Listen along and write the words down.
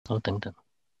都等等。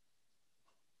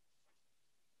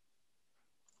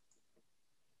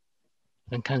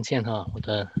能看见哈我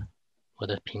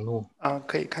的屏幕啊，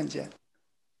可以看见。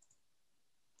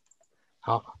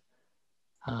好，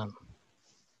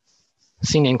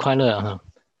新年快乐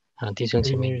弟兄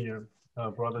姐妹。 Happy New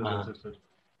Year, brothers and sisters.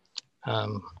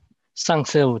 上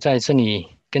次我在这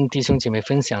里跟弟兄姐妹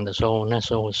分享的时候，那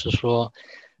时候我是说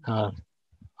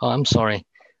I'm sorry.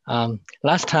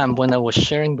 Last time when I was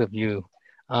sharing with you,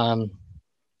 I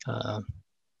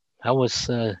was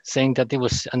saying that it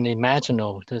was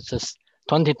unimaginable. This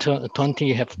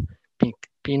 2020 have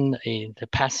been the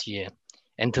past year,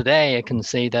 and today I can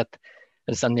say that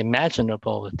it's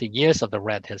unimaginable. The years of the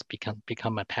red has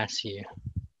become a past year.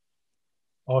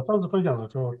 上次分享的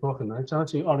时候说很难相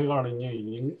信2020年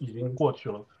已经过去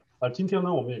了，今天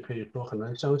呢我们也可以说很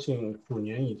难相信鼠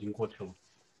年已经过去了。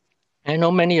I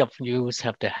know many of you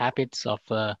have the habits of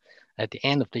at the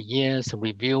end of the years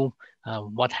review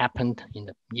what happened in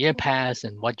the year past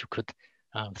and what you could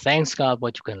thanks God,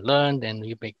 what you can learn, and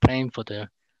you be praying for the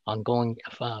ongoing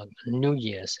New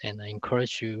Year's. And I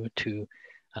encourage you to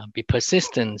be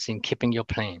persistent in keeping your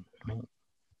plan.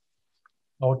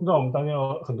 我知道我们大家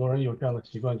很多人有这样的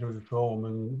习惯，就是说我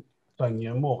们在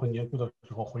年末和年初的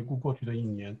时候回顾过去的一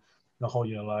年，然后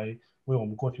也来为我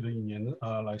们过去的一年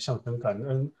来向神感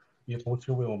恩，也同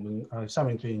时为我们下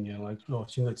面这一年来做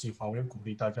新的计划。我也鼓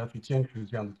励大家去坚持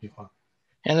这样的计划。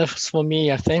And as for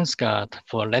me, I thank God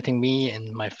for letting me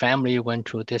and my family went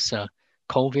through this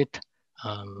COVID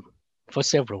for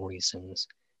several reasons.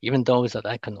 Even those that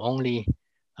I can only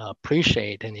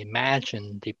appreciate and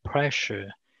imagine the pressure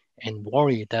and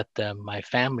worry that my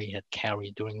family had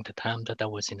carried during the time that I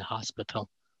was in the hospital.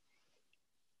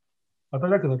 大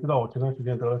家可能知道我前段时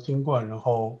间得了新冠，然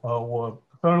后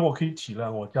当然我可以体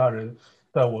谅我家人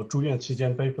在我住院期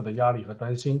间背负的压力和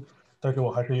担心，但是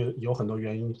我还是有很多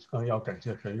原因要感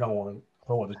谢神，让我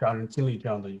和我的家人经历这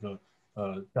样的一个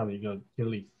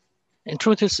经历。And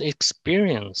through this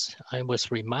experience, I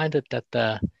was reminded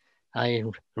that I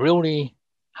really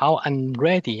how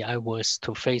unready I was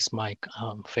to face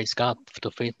God, to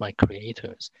face my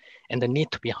creators, and the need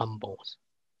to be humble.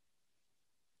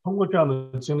 通过这样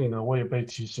的经历呢，我也被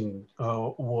提醒，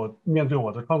我面对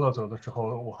我的创造者的时候，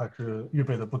我还是预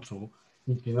备的不足，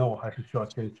以及呢，我还是需要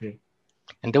谦虚。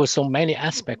And there were so many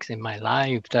aspects in my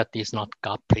life that is not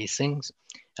God-pleasing,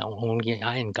 only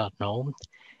I and God know.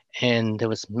 And there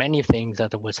was many things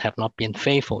that have not been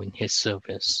faithful in His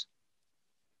service.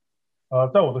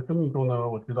 在我的生命中呢，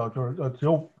我知道就是只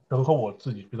有神和我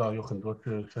自己知道有很多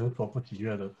是神所不喜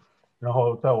悦的，然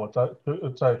后在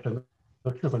神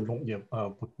的侍奉中也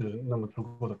不是那么足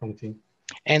够的忠心。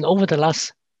And over the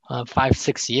last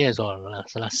 5-6 years or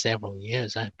last several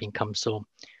years, I've become so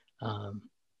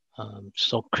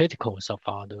so critical of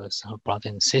others,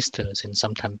 brothers and sisters, and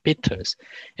sometimes bitter.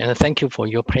 And I thank you for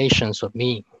your patience with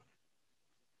me.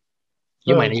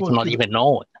 You might not even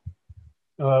know it.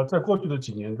 在过去的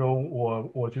几年中，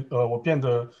我变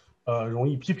得容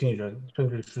易批评人，甚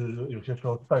至是有些时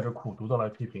候带着苦毒的来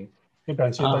批评。也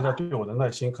感谢大家对我的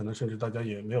耐心，可能甚至大家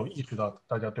也没有意识到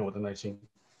大家对我的耐心。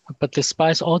But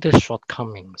despite all these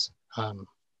shortcomings,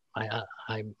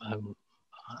 I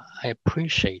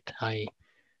appreciate.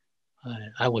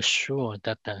 I was sure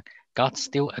that God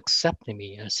still accepted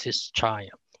me as His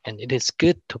child, and it is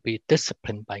good to be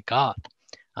disciplined by God,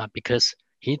 because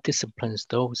He disciplines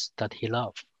those that He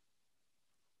loves.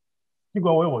 尽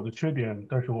管我有我的缺点，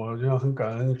但是我仍然很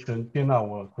感恩神接纳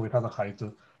我成为他的孩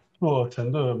子。做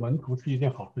神的门徒是一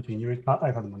件好事情，因为他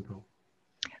爱他的门徒。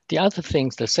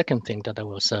The second thing that I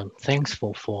was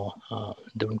thankful for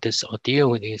during this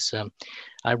ordeal is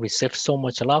I received so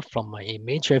much love from my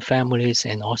immediate families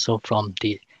and also from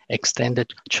the extended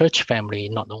church family,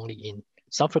 not only in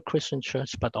Suffolk Christian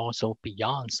Church, but also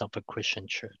beyond Suffolk Christian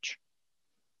Church.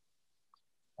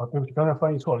 对不起，刚才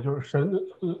翻译错了，就是神，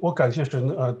我感谢神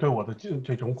对我的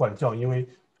这种管教，因为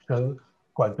神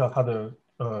管教他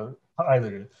爱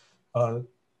的人，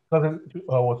刚才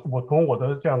我从我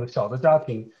的这样的小的家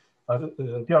庭，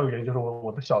第二个原因就是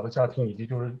我的小的家庭以及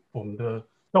就是我们的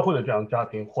教会的这样的家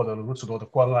庭获得了如此多的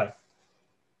关爱。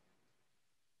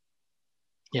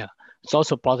Yeah, it's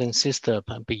also brother and sister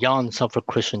beyond Suffolk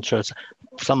Christian Church.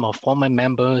 Some are former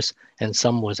members, and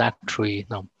some was actually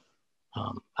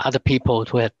other people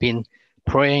who have been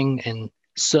praying and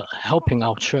helping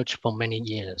our church for many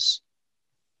years.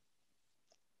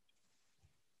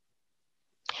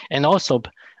 And also,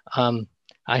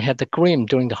 I had the dream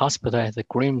during the hospital. I had the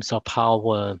dreams of how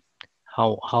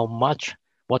much,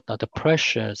 what are the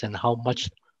pressures, and how much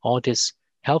all these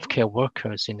healthcare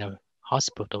workers in the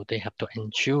hospital, they have to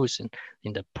endure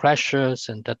in the pressures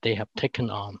and that they have taken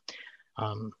on.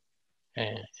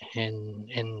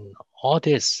 And all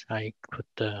this I could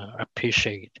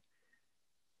appreciate.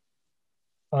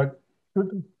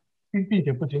 并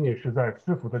且不仅仅是在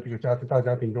师傅的这个大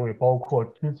家庭中，也包括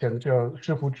之前这样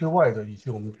师傅之外的，以及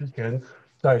我们之前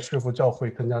在师傅教会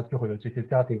参加聚会的这些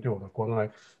家庭对我的关爱。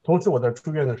同时，我在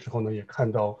住院的时候呢，也看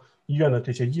到医院的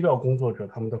这些医疗工作者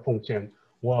他们的奉献，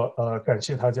我感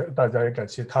谢大家，也感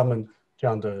谢他们这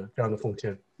样的奉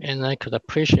献。And I could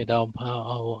appreciate our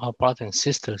brothers and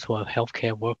sisters who are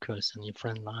healthcare workers and in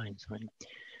front lines, right?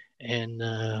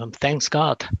 And thanks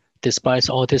God. Despite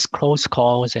all these close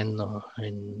calls and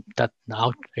that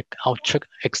our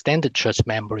extended church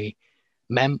memory,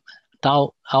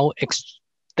 our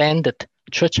extended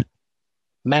church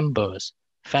members,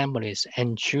 families,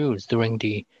 and Jews during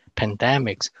the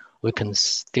pandemics, we can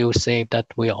still say that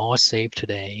we are all saved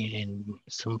today and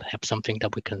have something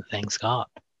that we can thank God.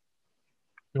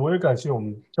 我也感谢我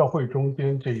们教会中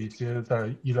间这一些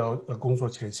在医疗工作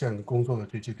前线工作的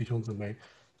这些弟兄姊妹，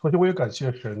同时我也感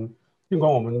谢神。尽管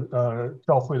我们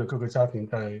教会的各个家庭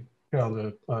在这样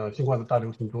的新冠的大流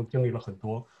行中经历了很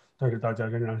多，但是大家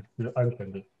仍然是安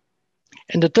全的。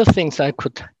And the third things I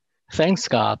could thank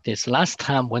God is last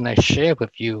time when I shared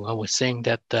with you, I was saying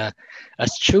that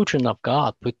as children of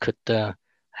God, we could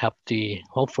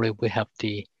hopefully we have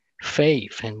the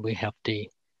faith and we have the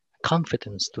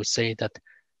confidence to say that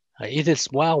it is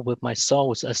well with my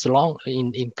souls as long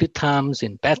in good times,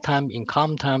 in bad time, in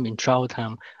calm time, in trouble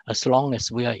time, as long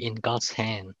as we are in God's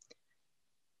hand.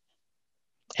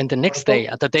 And the next day,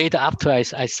 the day after I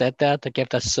said that, I gave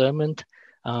that sermon,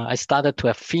 I started to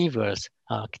have fevers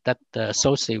that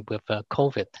associated with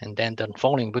COVID. And then the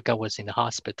following week I was in the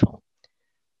hospital.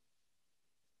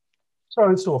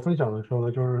 上一次我分享的时候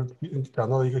呢，就是讲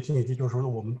到的一个信息，就是说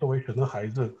我们作为神的孩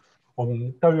子，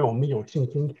但愿我们有信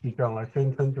心去这样来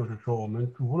宣称，就是说我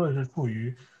们无论是处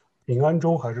于平安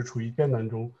中还是处于艰难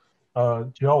中，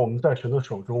只要我们在神的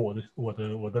手中，我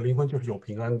的灵魂就是有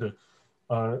平安的。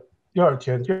第二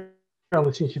天这样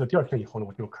的信息的第二天以后呢，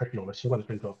我就开始有了新冠的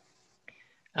症状。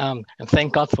And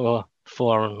thank God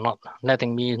for not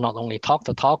letting me not only talk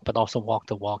the talk, but also walk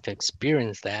the walk to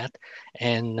experience that.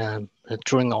 And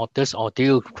during all this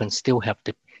ordeal, can still have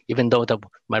even though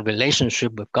my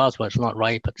relationship with God was not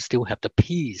right, but still have the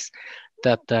peace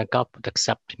that God would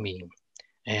accept me.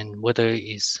 And whether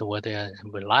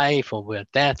we're life or we're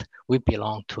death, we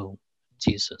belong to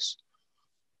Jesus.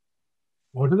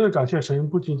 我真的感谢神，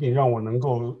不仅仅让我能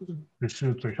够只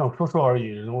是嘴上说说而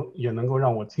已，也能够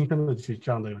让我亲身的去有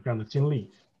这样的经历。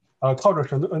靠着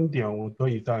神的恩典，我得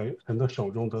以在神的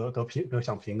手中得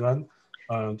享平安。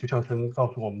就像神告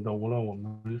诉我们的，无论我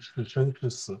们是生是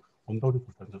死，我们都是属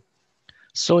神的。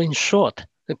So in short,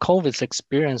 the COVID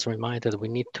experience reminded we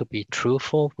need to be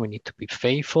truthful, we need to be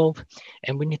faithful,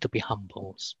 and we need to be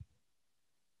humble.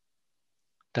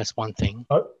 That's one thing.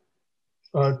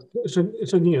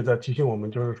 圣经也在提醒我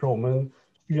们，就是说我们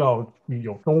需要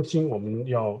有忠心，我们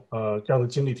要这样的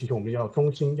经历提醒我们要忠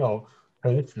心，要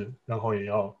诚实，然后也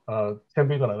要谦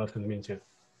卑的来到神的面前。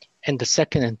And the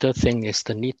second and third thing is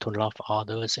the need to love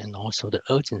others and also the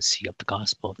urgency of the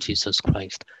gospel of Jesus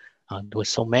Christ. There were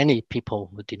so many people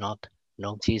who did not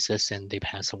know Jesus and they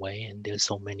passed away, and there's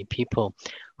so many people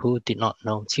who did not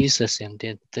know Jesus, and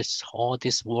all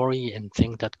this worry and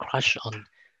thing that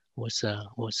was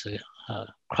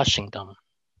crushing them.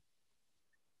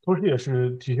 同时也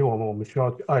是提醒我们需要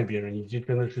去爱别人，以及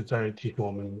真的是在提醒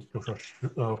我们，就是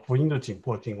说福音的紧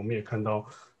迫性。我们也看到，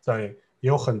也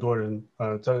有很多人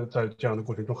在这样的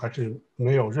过程中还是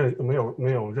没有认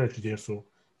识耶稣，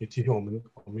也提醒我们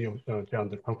有这样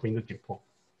的传福音的紧迫。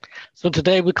So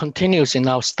today we continue in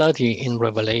our study in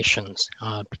Revelations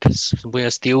because we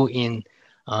are still in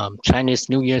Chinese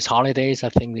New Year's holidays. I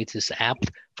think it is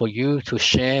apt for you to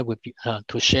share with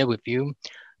you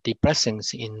the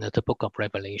blessings in the book of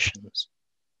Revelations.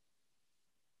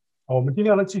 我们今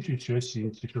天来继续学习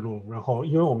启示录，然后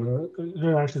因为我们仍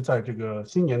然是在这个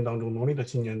新年当中，农历的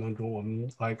新年当中，我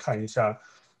们来看一下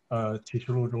启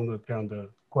示录中的这样的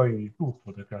关于祝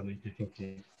福的这样的一些信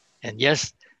息。And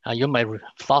yes, you might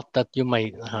thought that you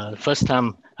might first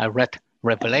time I read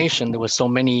Revelation, there were so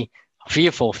many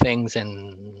fearful things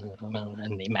and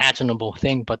unimaginable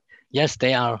things, but yes,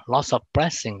 there are lots of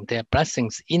blessings. There are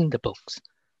blessings in the books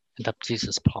that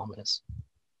Jesus promised.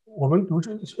 我们读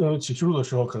启示录的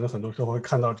时候，可能很多时候会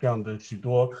看到这样的许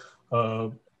多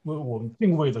我们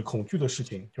敬畏的恐惧的事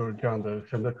情，就是这样的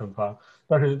神的惩罚。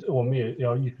但是我们也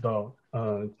要意识到，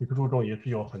启示录中也是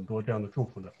有很多这样的祝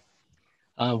福的。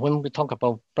when we talk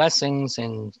about blessings,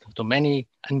 and to many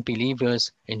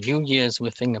unbelievers in New Year's, we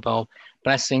think about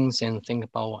blessings and think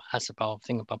about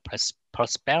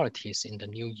prosperities in the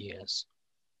New Year's.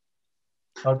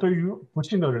 对于不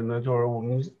信的人呢，就是我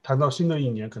们谈到新的一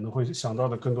年，可能会想到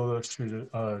的更多的是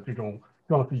这种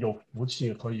希望是有福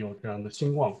气和有这样的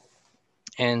兴旺。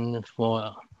And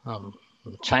for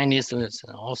Chinese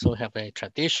also have a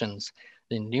traditions.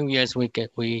 In New Year's we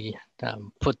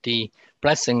put the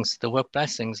blessings, the word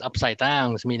blessings, upside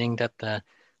down, meaning that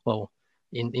well,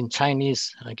 in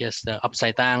Chinese, I guess the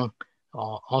upside down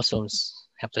also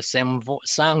have the same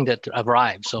sound that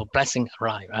arrive. So blessing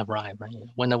arrive. Right?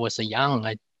 When I was young,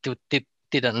 I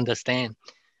didn't understand,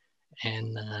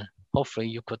 and hopefully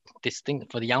you could distinguish,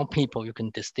 for the young people, you can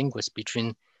distinguish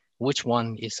between which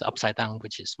one is upside down,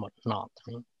 which is not.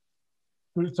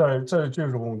 就是在这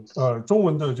种中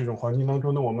文的这种环境当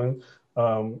中呢，我们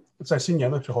在新年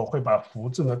的时候会把福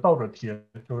字呢倒着贴，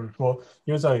就是说，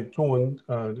因为在中文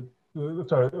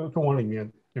在中文里面，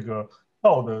这个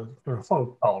倒的就是放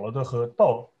倒了的和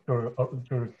倒就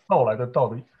是倒来的倒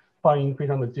的发音非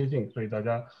常的接近，所以大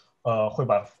家会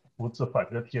把福字反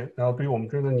着贴。然后对于我们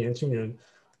这边的年轻人，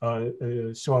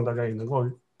希望大家也能够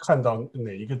看到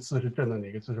哪一个字是正的，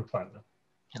哪个字是反的。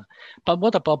But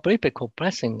what about biblical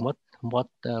blessing? What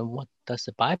does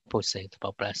the Bible say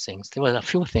about blessings? There were a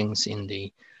few things in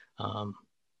the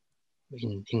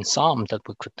in Psalm that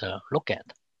we could look at.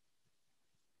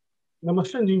 那么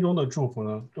圣经中的祝福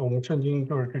呢？我们圣经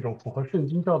就是这种符合圣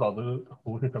经教导的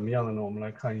福是什么样的呢？我们来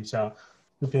看一下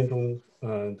诗篇中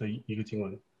的一个经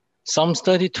文。Psalms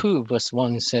 32 verse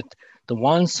 1 said, "The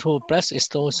ones who bless is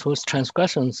those whose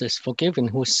transgressions is forgiven,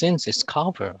 whose sins is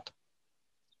covered."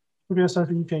 诗篇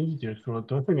31篇1节说：“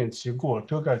得赦免其过，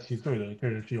遮盖其罪的，这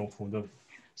人是有福的。”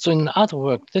 So in other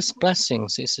words, this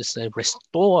blessings is a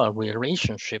restore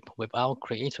relationship with our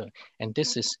Creator, and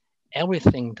this is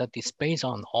everything that is based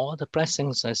on all the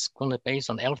blessings is going to based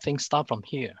on everything start from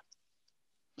here.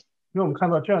 因为我们看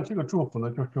到这个祝福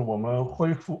呢，就是我们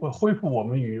恢复我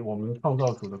们与我们创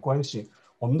造主的关系，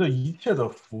我们的一切的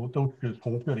福都是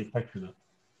从这里开始的。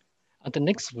The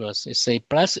next verse is say,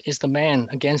 "Blessed is the man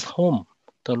against whom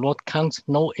the Lord counts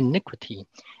no iniquity,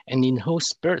 and in whose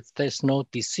spirit there is no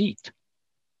deceit."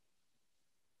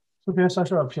 诗篇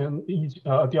32篇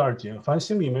第2节，凡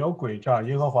心里没有诡诈，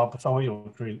耶和华不算为有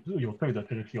罪的，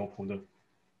这是有福的。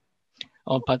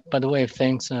Oh, but by the way,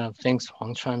 thanks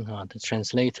Huang Chuan, the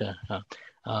translator,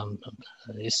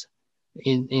 is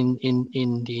in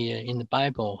the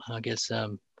Bible. I guess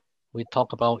we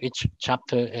talk about each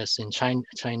chapter as in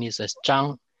Chinese as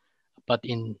章, but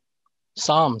in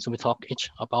Psalms we talk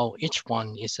about each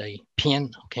one is a 篇.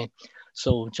 Okay,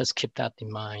 so just keep that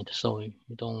in mind. So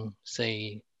you don't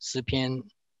say 诗篇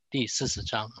第40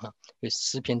章, it's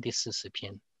诗篇第40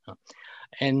篇.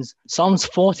 And Psalms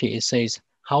 40 it says,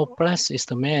 "How blessed is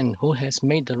the man who has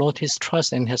made the Lord his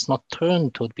trust and has not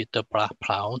turned to the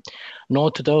proud,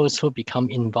 nor to those who become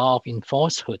involved in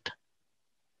falsehood."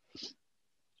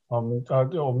 我们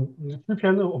诗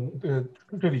篇呢，我们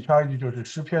这里插一句，就是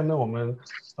诗篇呢，我们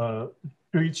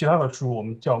对于其他的书我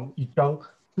们叫一章，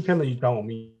诗篇的一章我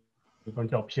们一般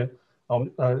叫篇。我们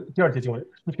第2节经文，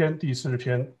诗篇第40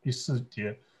篇第4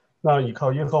节，那倚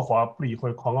靠耶和华，不理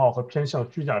会狂傲和偏向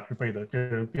虚假之辈的，这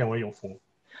人变为有福。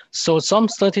So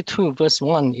Psalms 32 verse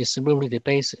 1 is really the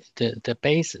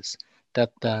basis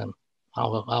that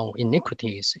our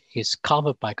iniquities is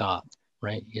covered by God,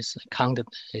 right? Is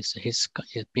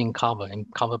being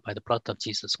covered by the blood of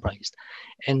Jesus Christ.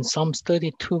 And Psalms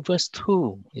 32 verse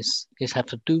 2 is have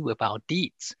to do with our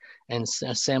deeds, and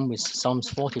same with Psalms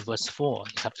 40 verse 4.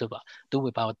 It have to do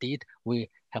with our deed. We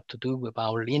have to do with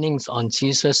our leanings on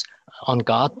Jesus, on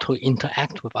God to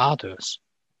interact with others.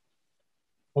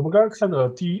 我们刚才看的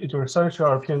就是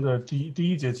32篇的第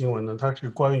一节经文呢，它是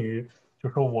关于就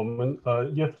是说我们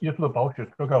耶稣的宝血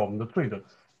遮盖我们的罪的。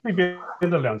这边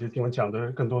的2节经文讲的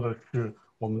更多的是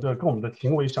跟我们的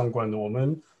行为相关的，我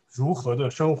们如何的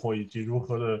生活以及如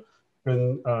何的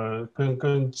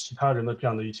跟其他人的这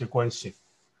样的一些关系。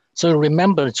So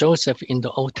remember Joseph in the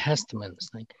Old Testament,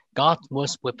 like God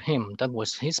was with him. That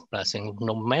was his blessing.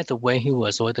 No matter where he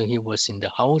was, whether he was in the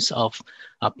house of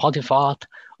Potiphar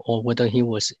or whether he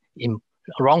was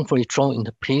wrongfully thrown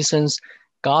into prisons,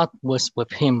 God was with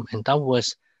him, and that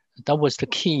was the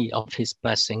key of his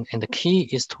blessing. And the key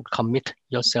is to commit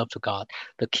yourself to God.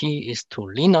 The key is to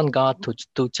lean on God to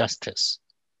do justice,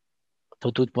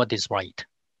 to do what is right.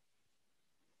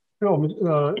 所以我们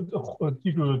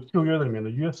记住旧约里面的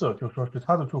约瑟，就说是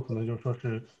他的祝福呢，就说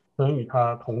是神与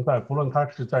他同在，不论他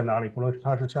是在哪里，不论是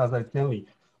他是下在监里，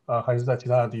还是在其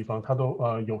他的地方，他都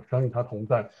有神与他同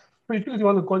在。所以这个地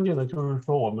方的关键呢，就是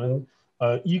说我们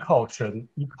依靠神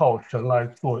来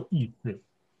做意志。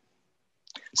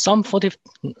Psalm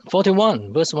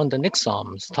 41, verse 1, the next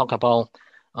Psalms talk about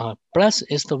blessed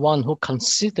is the one who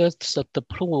considers the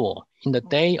poor. In the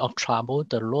day of trouble,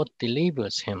 the Lord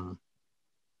delivers him.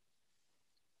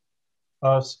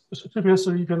 这篇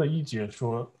41篇的1节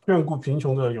说，眷顾贫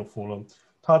穷的有福了，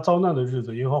他遭难的日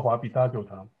子，耶和华必搭救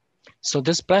他。So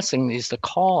this blessing is the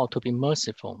call to be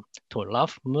merciful, to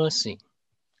love mercy.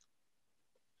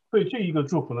 所以这一个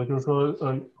祝福呢，就是说，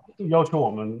要求我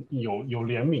们有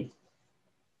怜悯。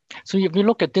So if you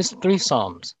look at these 3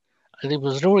 Psalms, it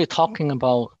was really talking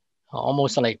about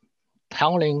almost like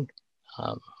telling,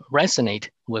 resonate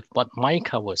with what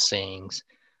Micah was saying,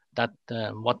 that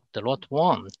what the Lord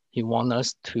wants. He wants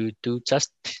us to do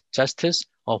justice,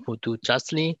 or to do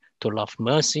justly, to love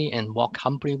mercy, and walk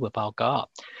humbly with our God.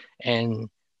 And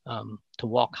to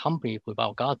walk humbly with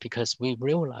our God, because we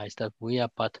realize that we are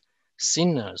but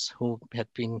sinners who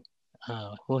have been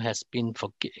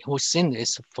whose sin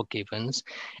is forgiven,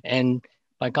 and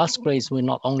by God's grace, we're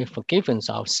not only forgiven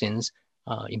our sins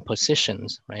in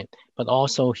positions, right? But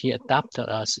also He adopted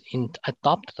us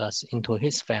into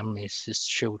His family, His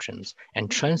children,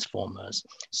 and transform us.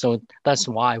 So that's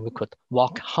why we could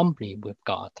walk humbly with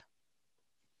God.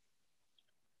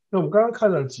 那我们刚刚看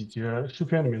的几节诗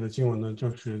篇里面的经文呢，就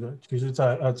是其实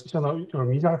在相当于就是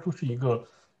弥迦书是一个，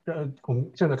我们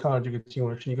现在看到这个经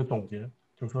文是一个总结，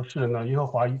就是说是呢，耶和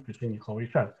华已指示你何为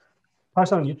善，他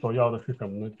向你所要的是什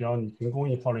么呢？只要你行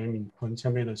公义、好怜悯、存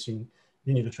谦卑的心，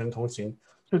与你的神同行。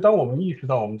所以当我们意识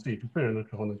到我们自己是罪人的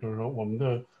时候呢，就是说我们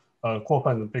的过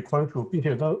犯呢被宽恕，并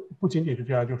且不仅仅是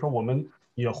这样，就是说我们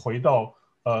也回到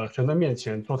神的面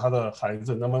前做他的孩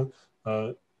子，那么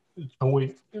成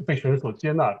为被神所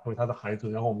接纳，成为他的孩子，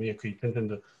然后我们也可以真正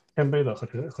的谦卑的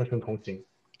和神同行。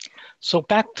So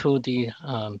back to the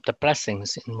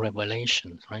blessings in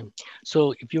Revelation, right?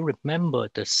 So if you remember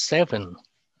the 7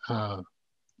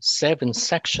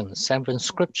 sections, 7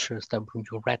 scriptures that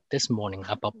you read this morning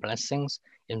about blessings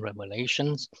in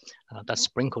Revelations, that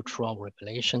sprinkled throughout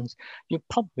Revelations, you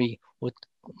probably would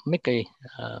make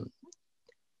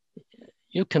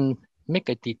you can make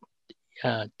a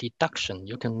deduction,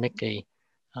 you can make a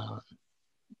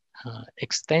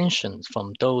extensions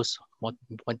from those what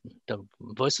the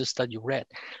verses that you read.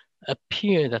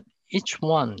 Appear that each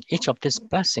of this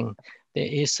blessing, there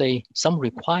is some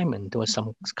requirement or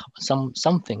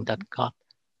something that God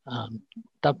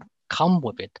that come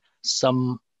with it,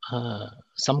 some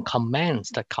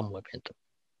commands that come with it.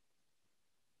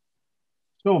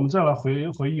 所以我们再来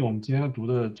回忆我们今天读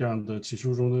的这样的启示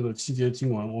录中的7节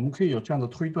经文，我们可以有这样的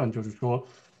推断，就是说，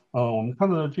我们看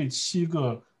到的这7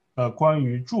个关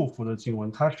于祝福的经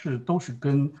文，它都是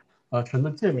跟神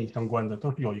的诫命相关的，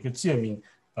都是有一个诫命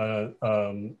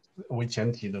为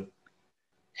前提的。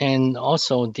And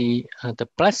also the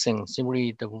blessings,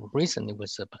 really the reason it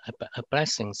was a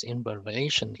blessings in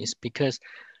Revelation is because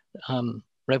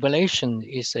Revelation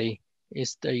is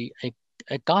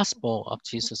a gospel of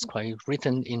Jesus Christ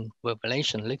written in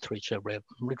Revelation literature,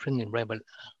 written in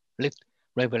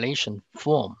Revelation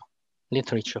form,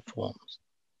 literature forms.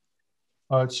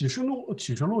 启示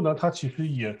录呢，它其实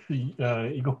也是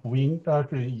一个福音，但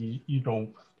是以一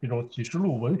种这种启示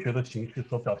录文学的形式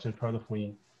所表现出来的福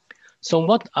音。So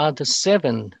what are the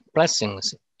 7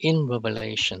 blessings in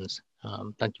Revelations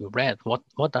that you read? What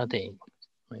are they?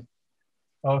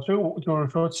 所以我就是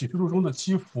说启示录中的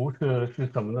7福是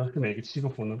什么呢？是哪个7个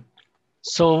福呢？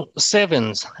 So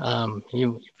 7s,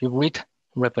 if you read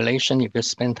Revelation, if you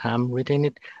spend time reading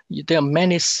it, there are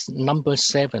many number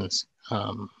 7s.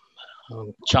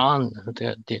 John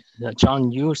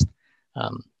used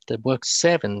the word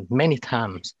 7 many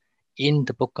times in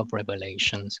the book of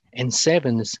Revelations, and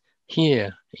 7s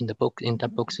here in that book,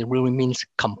 it really means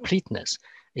completeness.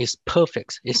 It's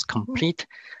perfect, it's complete,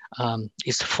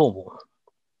 it's full.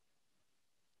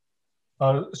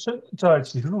 在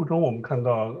启示录中，我们看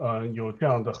到有这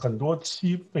样的很多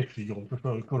7被使用，就是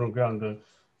有各种各样的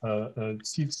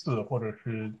7次，或者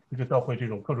是这个教会这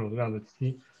种各种各样的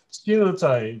7呢，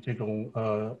在这种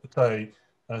在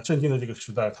圣经的这个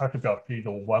时代，它是表示一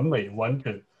种完美完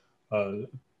整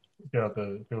这样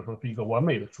的，就是说是一个完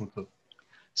美的数字。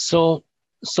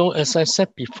So as I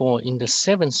said before, in the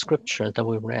 7 scriptures that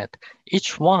we read,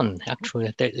 each one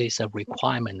actually there is a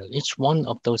requirement. Each one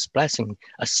of those blessings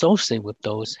associated with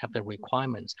those have the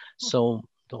requirements. So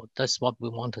that's what we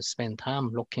want to spend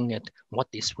time looking at, what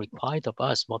is required of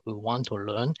us, what we want to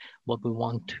learn, what we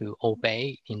want to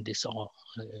obey in this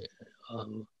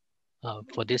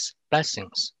for these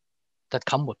blessings that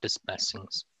come with these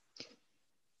blessings.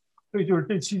 所以就是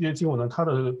这7节经文呢，它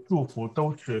的祝福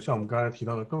都是像我们刚才提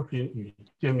到的，都是与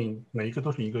诫命，每一个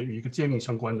都是与一个诫命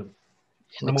相关的。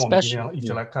And 那么我们今天 especially, 一起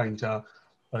来看一下，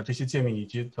这些诫命以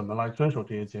及怎么来遵守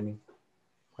这些诫命。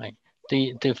right.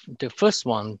 The first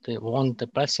one, the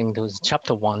blessing, was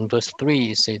chapter 1, verse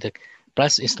 3, say that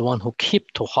blessed is the one who keep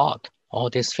to heart all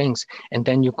these things. And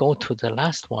then you go to the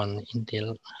last one in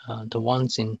the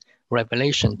ones in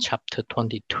Revelation chapter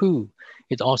 22.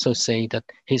 It also say that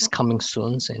he's coming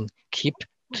soon and keep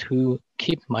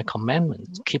my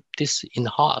commandments, keep this in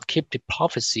heart, keep the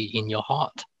prophecy in your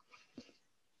heart.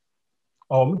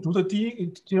 我们今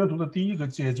天读的第一个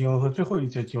节经文和最后一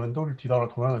节经文都是提到了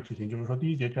同样的事情，就是说第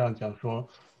一节这样讲说，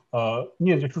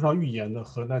念这书上预言的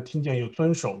和那听见又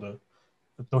遵守的，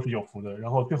都是有福的。然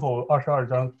后最后22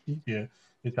章1节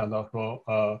也讲到说，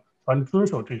凡遵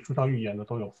守这书上预言的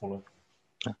都有福了。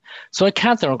So I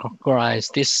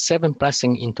categorize these 7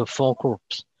 blessings into 4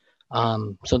 groups,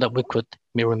 so that we could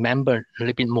remember a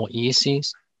little bit more easy.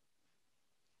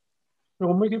 所以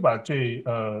我们可以把这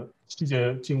7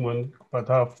节经文把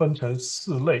它分成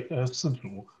4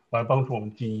组来帮助我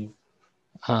们记忆。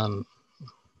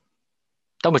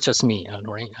That was just me,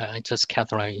 right? I just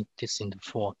categorize this into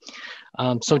 4.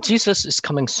 So Jesus is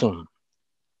coming soon.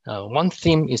 One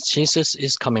theme is Jesus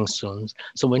is coming soon.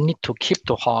 So we need to keep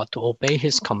the heart to obey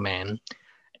his command.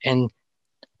 And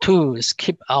 2 is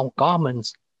keep our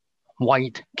garments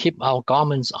white, keep our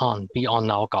garments on, be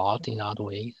on our guard in other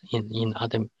way, in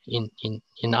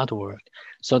other words,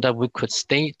 so that we could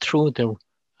stay through the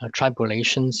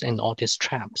tribulations and all these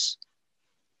traps.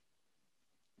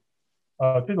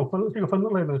 这个分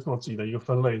类呢是我自己的一个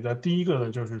分类。在第一个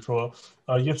呢，就是说，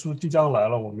耶稣即将来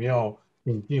了，我们要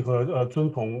谨记和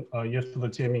遵从耶稣的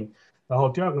诫命。然后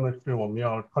第二个呢，是我们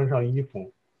要穿上衣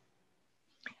服。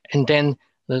And then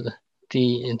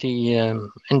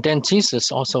and then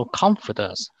Jesus also comfort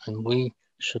us, and we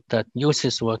should use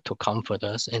his word to comfort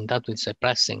us, and that is a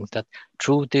blessing that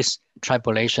through this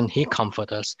tribulation he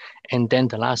comfort us. And then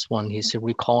the last one is to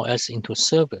recall us into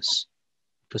service,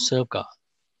 to serve God.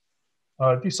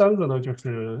 第三个呢，就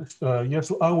是耶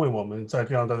稣安慰我们，在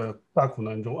这样的大苦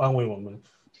难中安慰我们。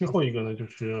最后一个呢，就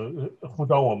是呼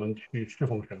召我们去侍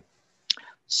奉神。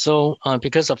So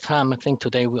because of time, I think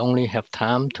today we only have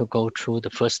time to go through the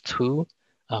first 2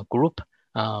 group,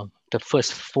 the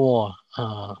first 4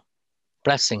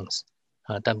 blessings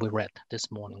that we read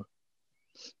this morning.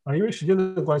 因为时间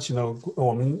的关系呢，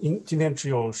我们今天只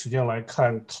有时间来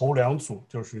看头2组，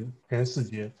就是前4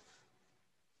节。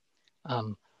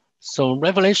So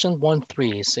Revelation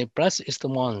 1:3 say, "Blessed is the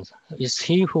one, is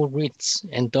he who reads,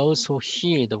 and those who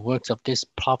hear the words of these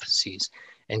prophecies,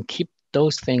 and keep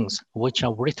those things which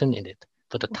are written in it,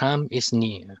 for the time is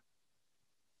near."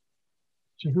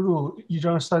 启示录1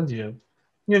章3节，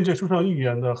念这书上预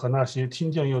言的和那些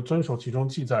听见又遵守其中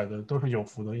记载的，都是有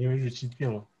福的，因为日期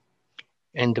近了。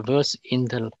And the verse in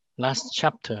the last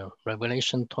chapter,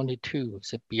 Revelation 22,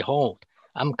 said, "Behold,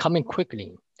 I'm coming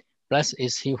quickly. Blessed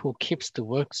is he who keeps the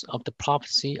works of the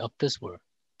prophecy of this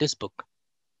book."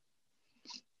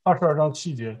 22章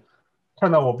7节，看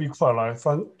到我必快来，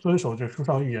凡遵守这书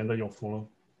上预言的有福了。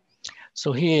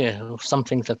So here,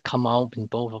 something that come out in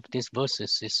both of these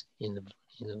verses is in the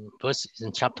verse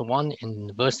in chapter 1 and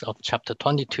the verse of chapter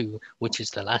 22, which is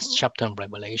the last chapter of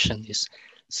Revelation, is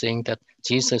saying that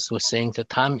Jesus was saying the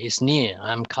time is near,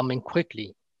 I'm coming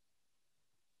quickly.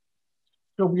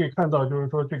 就我们可以看到，就是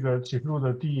说这个启示录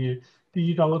的第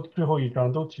1章和最后1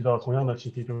章都提到同样的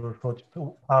信息，就是说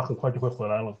他很快就会回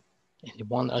来了。And he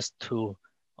wants us to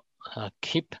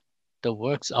keep the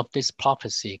works of this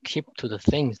prophecy, keep to the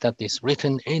things that is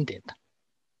written in it.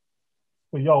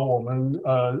 要我们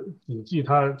谨记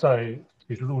他在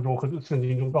启示录中和圣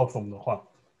经中告诉我们的话。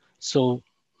So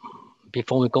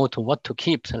before we go to what to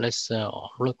keep, let's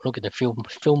look at a few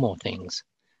more things.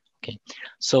 Okay,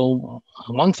 so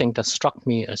one thing that struck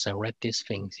me as I read these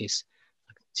things is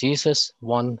Jesus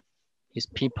wants his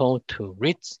people to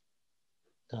read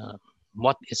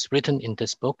what is written in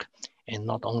this book, and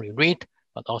not only read,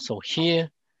 but also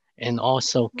hear, and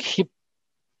also keep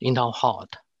in our heart.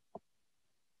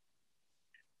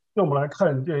 那我们来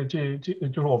看就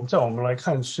是我们来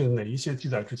看是哪一些记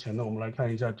载之前呢，我们来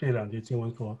看一下这2节经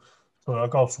文所要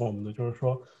告诉我们的，就是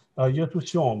说，耶稣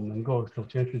希望我们能够首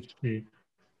先是去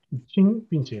听，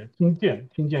并且听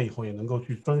见以后也能够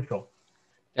去遵守。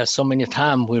There's so many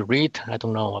times we read, I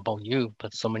don't know about you,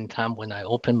 but so many times when I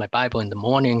open my Bible in the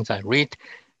mornings, I read,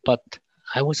 but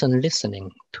I wasn't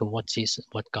listening to what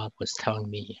God was telling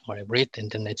me, or I read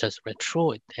and then I just read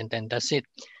through it and then that's it.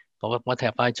 But what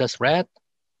have I just read?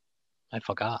 I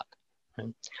forgot.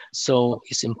 Right? So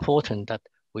it's important that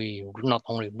we not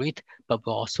only read, but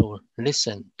we also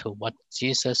listen to what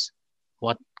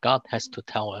God has to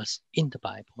tell us in the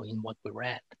Bible, in what we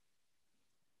read.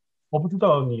 我不知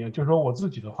道你，就是说我自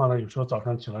己的话呢，有时候早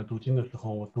上起来读经的时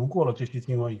候，我读过了这些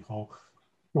经文以后，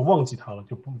就忘记它了，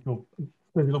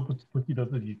甚至都不记得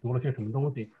自己读了些什么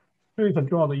东西。所以很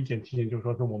重要的一点提醒就是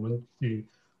说，是我们去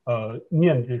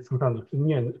念这书上的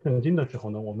念圣经的时候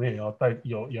呢，我们也要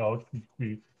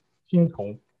去听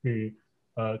从，去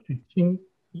听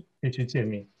这些诫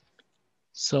命。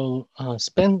So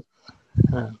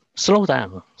slow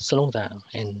down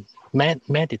and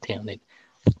meditate on it,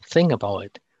 think about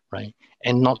it, right?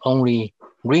 And not only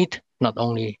read, not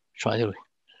only try to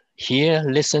hear,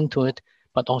 listen to it,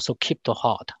 but also keep to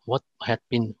heart what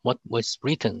was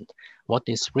written, what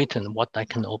I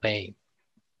can obey.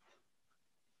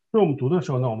 所以我们读的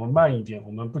时候呢，我们慢一点，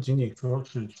我们不仅仅说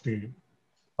是去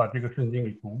把这个圣经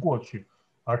给读过去，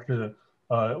而是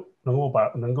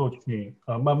能够去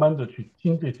慢慢的去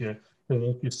听这些圣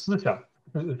经，去思想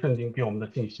圣经给我们的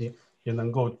信息，也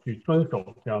能够去遵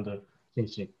守这样的信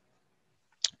息。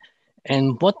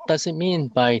And what does it mean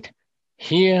by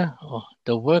hear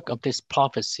the work of these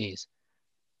prophecies?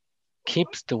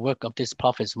 Keeps the work of these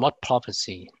prophets. What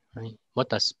prophecy? Right? What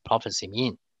does prophecy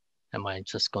mean? Am I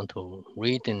just going to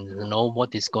read and know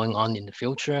what is going on in the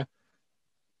future?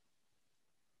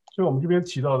 所以我们这边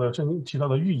圣经提到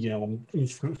的预言，我们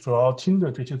所要听的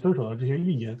这些遵守的这些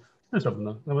预言是什么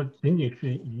呢？那么仅仅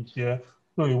是一些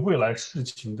对未来事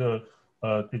情的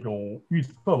这种预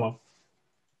测吗？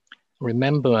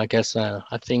 Remember, I guess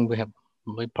I think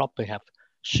we probably have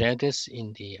shared this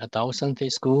in the adult Sunday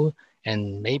school,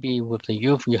 and maybe with the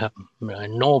youth you have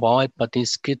know about it, but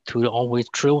it's good to always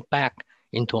drill back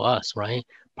into us, right?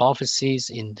 Prophecies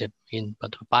in the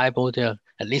Bible, there are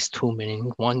at least two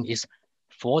meanings. One is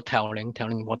foretelling,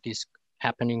 telling what is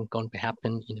going to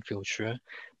happen in the future,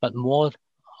 but more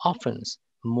often,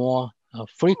 more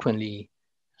frequently,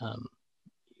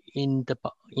 in the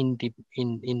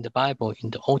Bible, in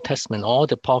the Old Testament, all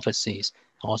the prophecies,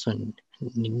 also in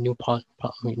New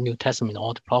Testament,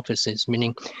 all the prophecies,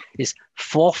 meaning is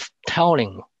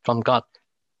foretelling from God,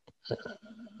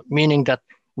 meaning that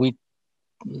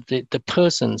the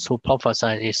persons who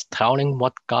prophesy is telling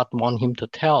what God wants him to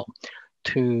tell,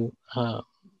 to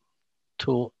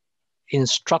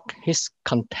instruct his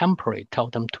contemporary, tell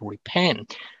them to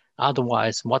repent.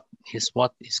 Otherwise, what is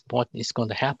going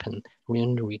to happen? We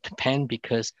need to repent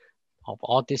because of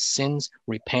all these sins,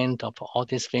 repent of all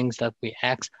these things that we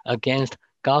act against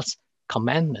God's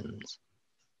commandments.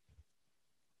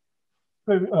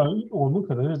 对，我们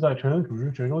可能是在成人主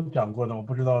日学中讲过的，我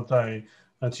不知道在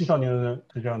青少年的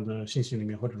这样的信息里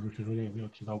面或者是学中间有没有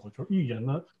提到过。就是预言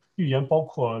呢，预言包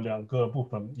括两个部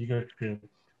分，一个是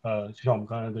就像我们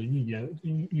刚才的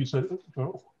预测，就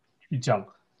是去讲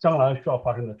将来需要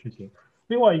发生的事情。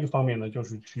另外一个方面呢，就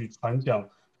是去传讲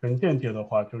神见解的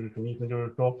话，就是什么意思？就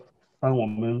是说，当我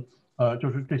们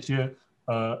就是这些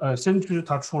先知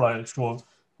他出来说，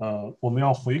我们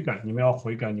要悔改，你们要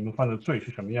悔改，你们犯的罪是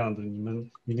什么样的？你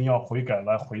们一定要悔改，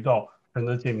来回到神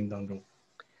的诫命当中。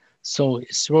So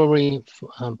it's really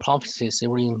prophecies,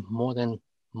 really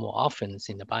more often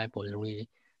in the Bible, really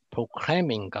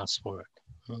proclaiming God's word,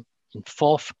 in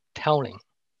foretelling.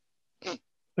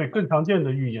 对，更常见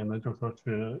的预言呢，就说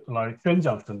是来宣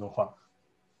讲神的话。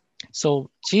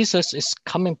So Jesus is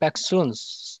coming back soon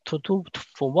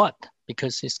for what?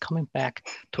 Because he's coming back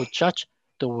to judge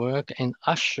the work and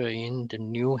usher in the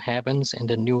new heavens and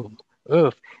the new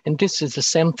earth. And this is the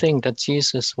same thing that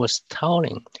Jesus was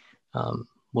telling,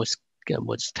 was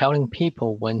telling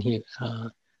people when he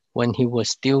was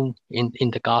still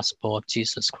in the gospel of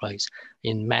Jesus Christ,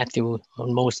 in Matthew,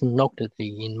 most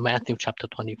notably in Matthew chapter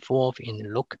 24,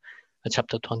 in Luke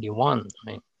chapter 21.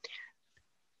 Right?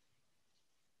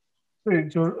 对，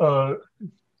就是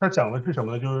他讲的是什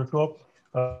么呢？就是说，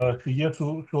是耶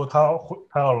稣说他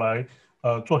要来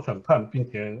做审判，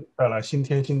并且带来新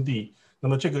天新地。那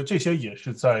么这些也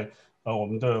是在我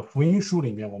们的福音书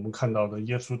里面我们看到的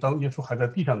当耶稣还在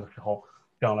地上的时候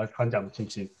这样来传讲的信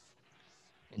息。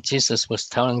Jesus was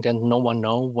telling them, no one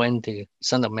knows when the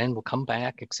Son of Man will come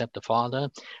back except the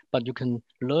Father, but you can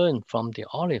learn from the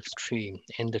olive tree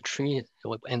and the tree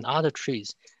and other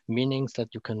trees, meaning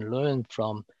that you can learn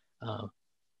from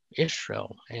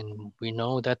Israel. And we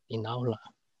know that in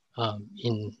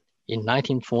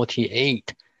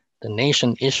 1948, the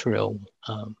nation Israel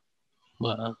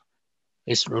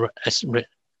is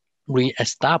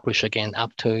re-established again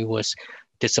after it was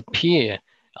disappeared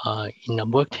in the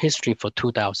world history for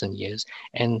 2,000 years.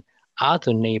 And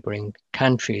other neighboring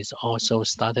countries also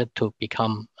started to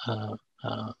become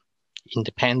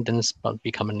independence but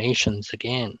become nations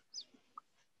again.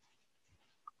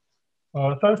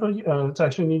 虽然说在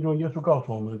圣经中，耶稣告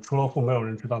诉我们，除了父，没有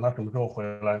人知道他什么时候回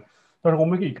来。但是我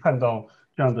们可以看到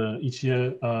这样的一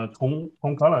些从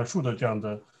橄榄树的这样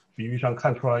的比喻上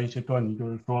看出来一些端倪，就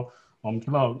是说，我们知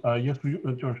道耶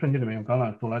稣就是圣经里面用橄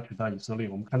榄树来指代以色列。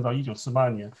我们看到1948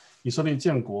年以色列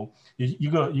建国，一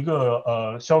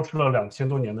个消失了2000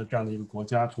多年的这样的一个国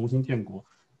家重新建国，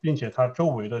并且它周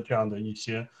围的这样的一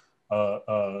些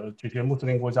这些穆斯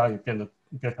林国家也变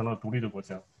成了独立的国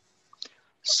家。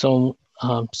So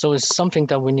it's something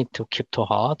that we need to keep to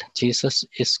heart. Jesus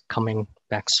is coming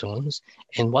back soon.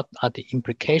 And what are the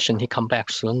implications? He come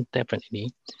back soon,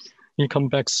 definitely. He come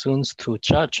back soon to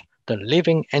judge the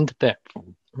living and the dead,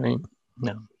 right?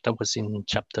 No, that was in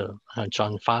chapter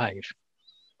John 5.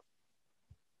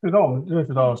 所以当我们认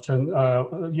识到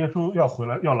耶稣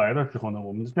要来的时候呢，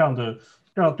我们这样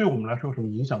对我们来说有什么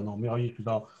影响呢？我们要意识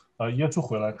到耶稣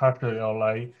回来他是要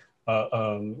来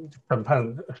审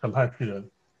判世人。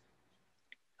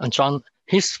And John,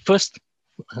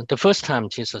 the first time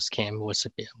Jesus came was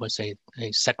a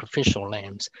sacrificial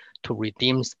lamb to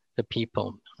redeem the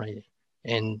people, right?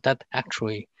 And that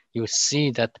actually you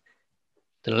see that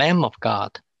the Lamb of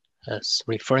God, as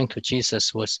referring to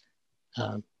Jesus, was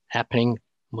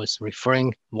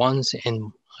referring once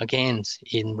and again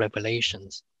in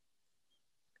Revelations.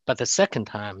 But the second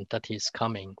time that he is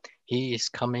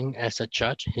coming as a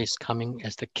judge. He is coming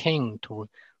as the king to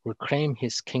reclaim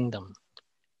his kingdom.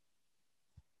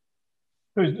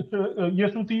 对，耶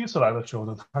稣第一次来的时候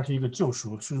呢，他是一个救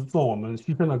赎，是做我们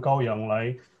牺牲的羔羊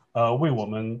来为我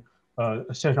们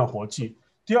献上活祭。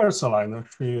第二次来呢，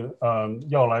是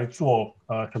要来做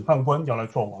审判官，要来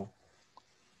做王。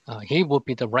He will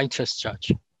be the righteous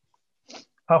judge.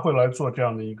 他会来做这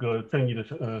样的一个正义的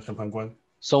审判官。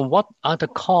So what are the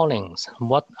callings?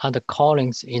 What are the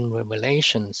callings in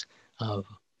Revelations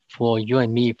for you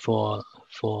and me, for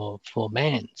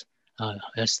man?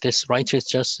 As this righteous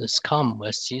justice come,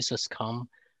 as Jesus come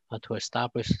to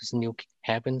establish his new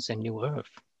heavens and new earth.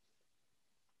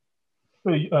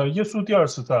 对，耶稣第二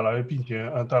次再来，并且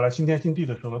带来新天新地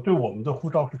的时候，对我们的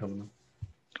呼召是什么呢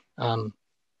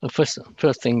？The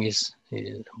first thing is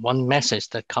one message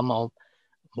that come out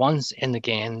once and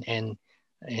again, and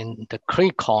the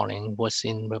great calling was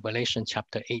in Revelation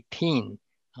chapter 18.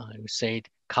 It said,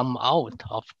 "Come out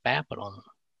of Babylon."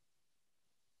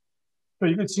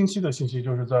 对，一个清晰的信息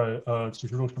就是在启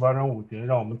示录18章5节，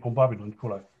让我们从巴比伦出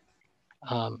来。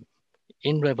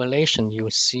In Revelation, you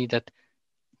see that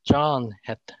John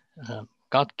had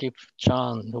God gave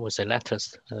John, there was a letter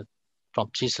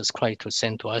from Jesus Christ to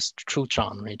send to us through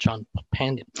John, right? John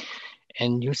penned it,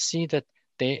 and you see that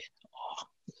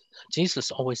Jesus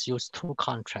always used two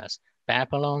contrasts,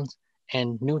 Babylon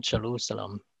and New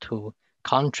Jerusalem, to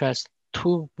contrast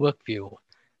two worldviews.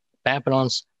 Babylon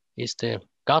is the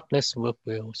godless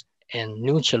worldviews, and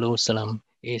New Jerusalem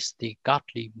is the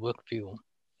godly worldview.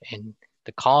 And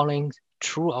the calling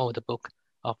throughout the book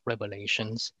of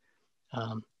Revelations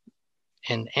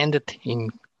and ended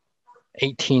in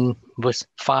 18 verse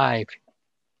 5,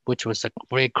 which was a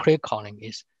very clear calling,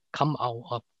 is come out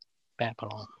of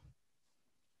Babylon.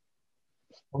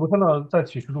 我们看到在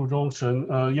启示录中，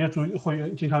耶稣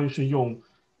会经常是用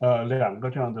两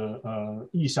个这样的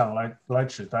意象来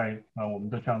指代我们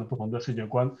的这样的不同的世界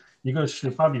观，一个是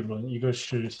巴比伦，一个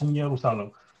是新耶路撒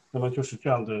冷。那么就是这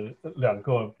样的两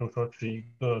个，就是说是一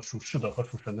个属世的和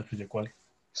属神的世界观。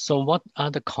So what are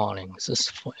the callings?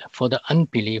 For the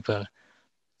unbeliever,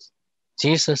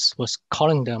 Jesus was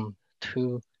calling them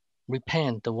to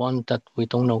repent, the one that we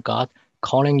don't know God,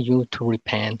 calling you to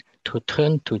repent, to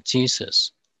turn to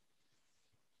Jesus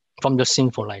from your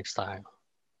sinful lifestyle.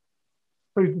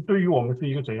 对于我们是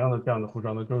一个怎样的这样的呼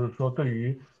召呢？就是说，对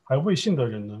于还未信的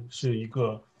人呢，是一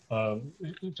个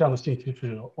这样的信息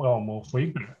是让我们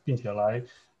悔改，并且来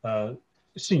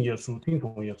信耶稣，听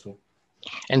从耶稣。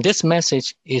And this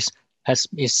message is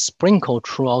sprinkled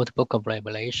throughout the book of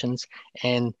Revelations,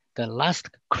 and the last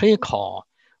clear call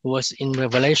was in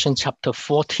Revelation chapter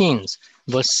 14,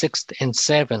 verse 6 and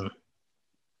 7.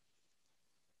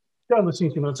 这样的信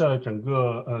息呢，在整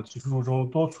个启示录中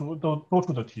多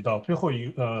处的提到。最后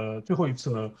一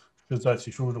次呢，是在启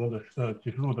示录中的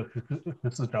启示录的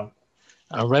14章。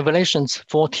Revelations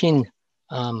 14,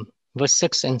 verse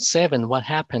 6 and 7. What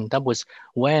happened? That was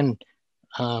when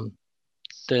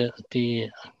the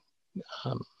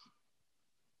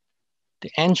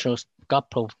angels got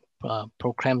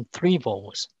proclaimed three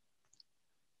vows,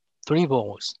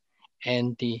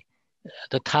 and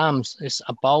the times is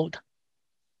about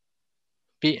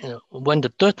when the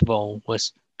third vow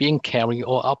was being carried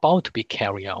or about to be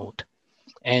carried out,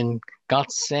 and God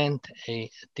sent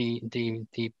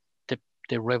the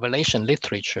revelation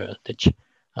literature that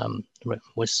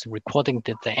was recording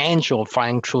the angel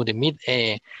flying through the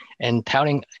mid-air and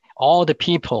telling all the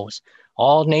peoples,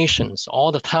 all nations,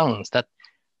 all the tongues that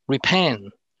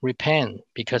repent,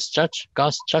 because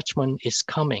God's judgment is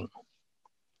coming.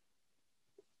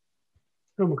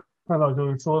 我们看到就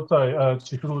是说在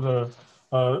启示录的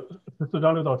14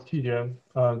章6到7节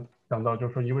讲到就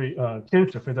是说一位天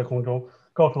使飞在空中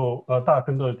告诉大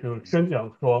声的就宣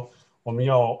讲说我们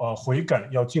要悔改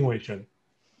要敬畏神。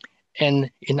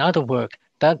And in other words,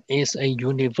 that is a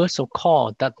universal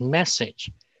call. That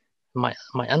message, my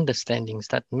understanding is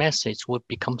that message would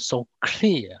become so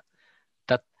clear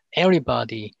that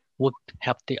everybody would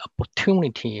have the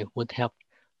opportunity, would have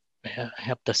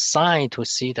the sign to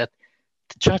see that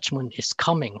the judgment is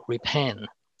coming. Repent.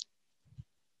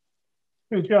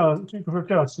 对，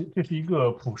这是一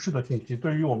个普世的信息，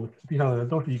对于我们地上的人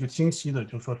都是一个清晰的，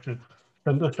就说是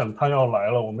神的审判要来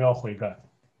了，我们要悔改。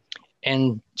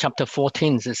And chapter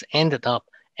 14 is ended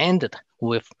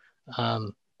with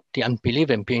the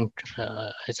unbeliever being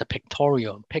as a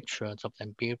pictorial picture of the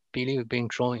unbeliever being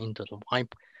thrown into the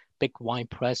big wine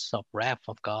press of wrath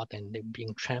of God and they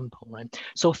being trampled. Right?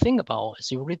 So think about,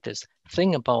 as you read this,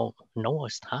 think about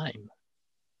Noah's time.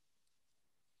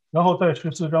 然后在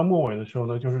14章末尾的时候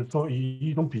呢，就是以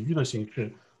一种比喻的形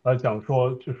式来讲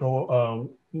说，就说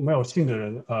没有信的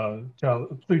人这样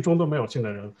最终都没有信的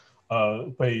人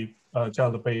被这样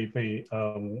的被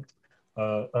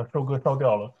收割烧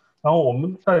掉了。然后我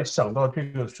们在想到这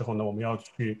个时候呢，我们要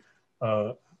去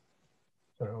think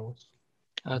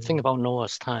about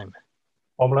Noah's time.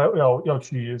 我们要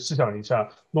去思想一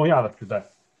下诺亚的时代。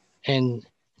And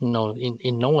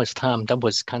in Noah's time, that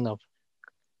was kind of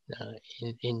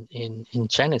in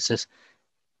Genesis,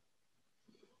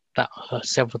 that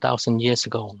several thousand years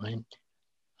ago, right?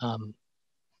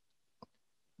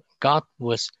 God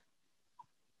was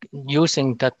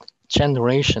using that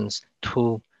generations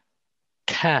to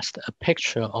cast a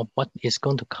picture of what is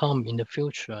going to come in the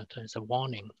future as a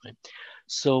warning. Right?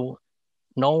 So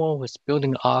Noah was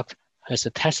building the ark as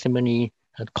a testimony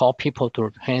and called people to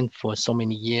repent for so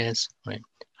many years, right?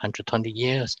 120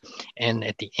 years. And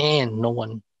at the end, no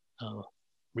one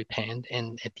repent.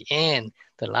 And at the end,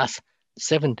 the last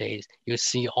 7 days, you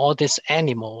see all these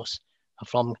animals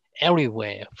from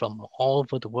everywhere, from all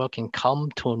over the world can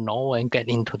come to Noah and get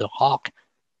into the ark.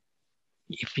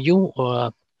 If you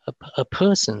are a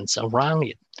person around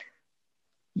it,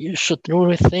 you should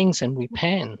do things and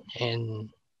repent.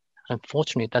 And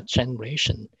unfortunately, that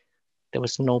generation, there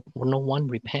was no one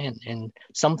repent and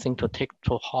something to take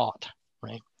to heart,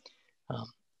 right?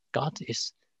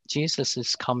 Jesus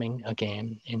is coming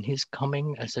again, and he's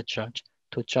coming as a judge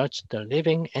to judge the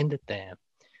living and the dead.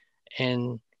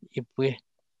 And if we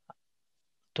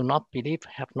have not believed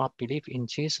in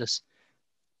Jesus,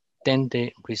 then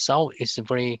the result is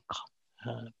very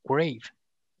grave.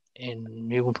 And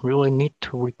we would really need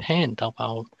to repent of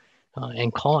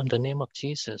and call on the name of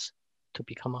Jesus to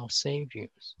become our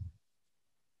saviors.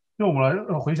 就我们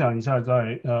来回想一下，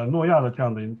在诺亚的这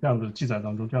样的记载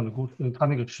当中，这样的故事，他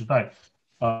那个时代，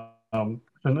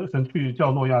神去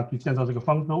叫诺亚去建造这个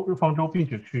方舟，并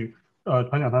且去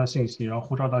传讲他的信息，然后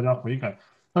呼召大家悔改。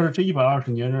但是这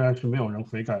120年仍然是没有人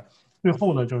悔改。最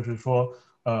后呢，就是说，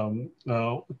在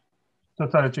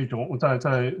最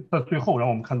后，然后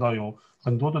我们看到有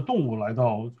很多的动物来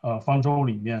到方舟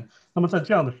里面。那么在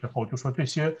这样的时候，就说这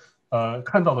些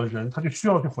看到的人，他就需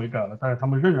要去悔改了，但是他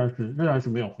们仍然是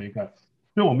没有悔改。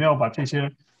所以我们要把这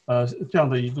些这样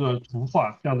的一个图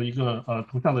画，这样的一个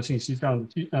图像的信息，这样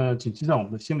谨记在我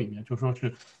们的心里面，就说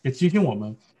是也提醒我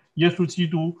们，耶稣基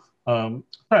督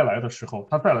再来的时候，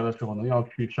他再来的时候呢，要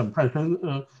去审判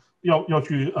要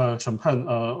去审判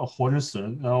活人死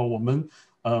人。然后我们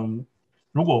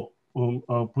如果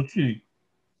不去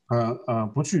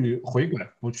悔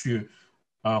改，不去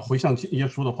回向耶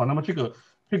稣的话，那么这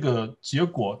个结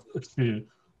果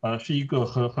是一个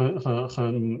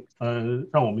很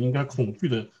让我们应该恐惧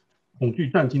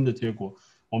战惊的结果。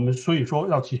我们所以说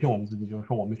要提醒我们自己，就是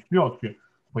说我们需要去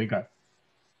悔改。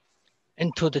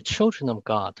And to the children of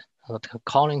God, the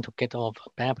calling to get off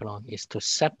Babylon is to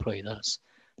separate us.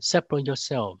 Separate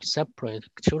yourself. Separate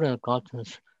children of God.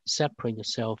 Separate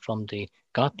yourself from the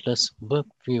godless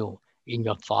worldview in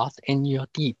your thoughts and your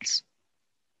deeds.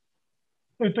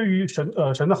 对于神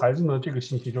的孩子呢，这个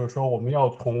信息就是说，我们要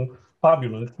从巴比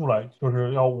伦出来，就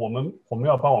是我们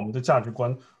要把我们的价值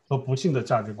观和不幸的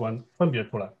价值观分别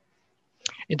出来。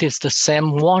It is the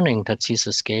same warning that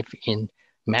Jesus gave in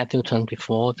Matthew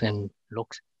 24 and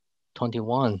Luke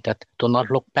 21 that do not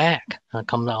look back,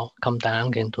 come down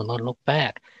and do not look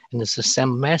back. And it's the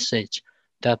same message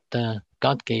that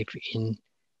God gave in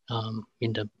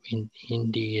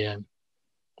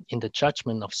the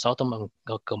judgment of Sodom and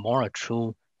Gomorrah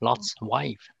through Lot's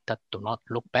wife, that do not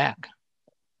look back.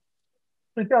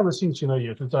 所以这样的信息呢，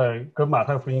也是在跟马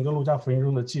太福音跟路加福音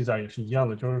中的记载也是一样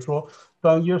的，就是说，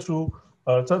当耶稣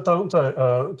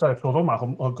在索多玛和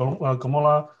格摩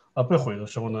拉被毁的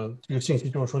时候呢，这个信息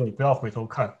就是说你不要回头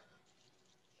看。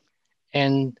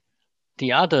And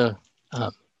the other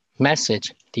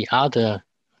message, the other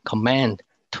command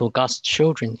to God's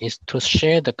children is to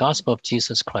share the gospel of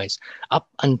Jesus Christ up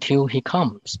until he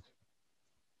comes.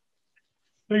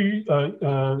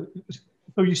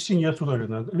 对于信耶稣的人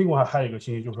呢，另外还有一个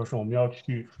信息就是说，是我们要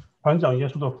去传讲耶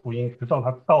稣的福音，直到他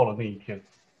到了那一天。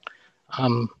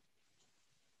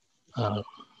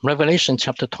Revelation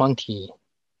chapter 22,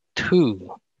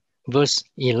 verse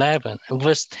 11,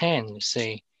 verse 10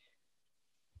 say,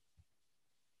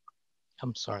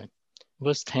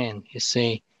 verse 10 is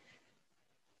say,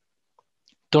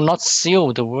 do not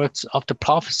seal the words of the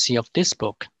prophecy of this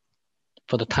book,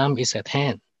 for the time is at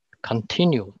hand.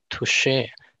 Continue to share,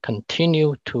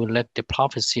 continue to let the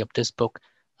prophecy of this book,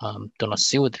 do not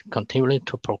seal it, continue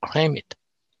to proclaim it.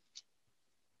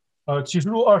 启示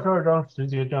录22章10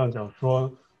节这样讲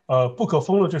说，不可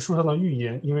封了这书上的预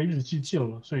言，因为日期近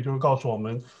了，所以就是告诉我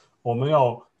们，我们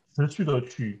要持续的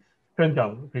去宣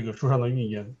讲这个书上的预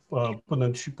言，不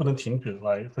能停止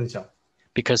来分享。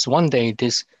Because one day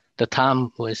the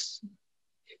time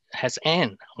has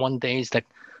end. One day is that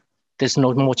there's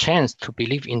no more chance to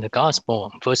believe in the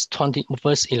gospel. Verse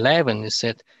 11 is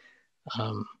said,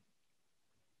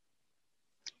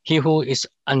 he who is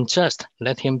unjust,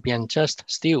 let him be unjust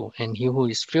still. And he who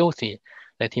is filthy,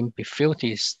 let him be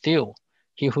filthy still.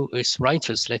 He who is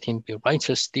righteous, let him be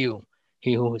righteous still.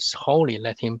 He who is holy,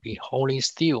 let him be holy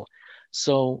still.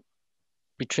 So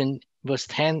between verse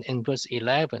 10 and verse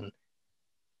 11,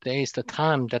 there is the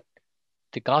time that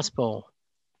the gospel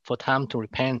for time to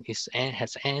repent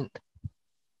has ended.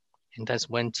 And that's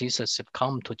when Jesus has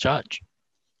come to judge.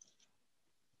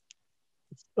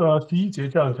 11节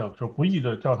这样讲说，不义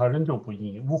的叫他仍旧不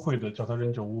义，污秽的叫他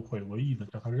仍旧污秽，为义的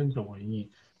叫他仍旧为义，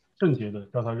圣洁的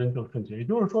叫他仍旧圣洁。也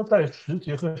就是说，在10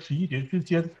节和11节之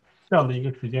间这样的一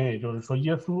个时间，也就是说，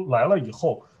耶稣来了以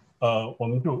后，我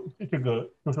们就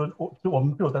说我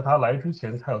们只有在他来之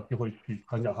前才有机会去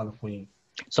传讲他的福音。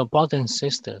So brothers and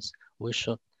sisters, we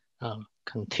should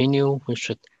continue, we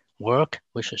should work,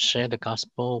 we should share the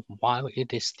gospel while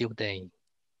it is still day.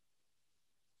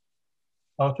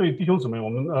 所以弟兄姊妹，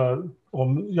我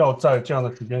们要在这样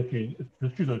的时间去持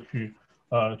续的去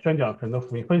宣讲神的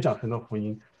福音，分享神的福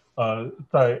音。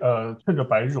趁着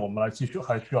白日，我们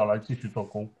还需要来继续做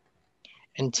工。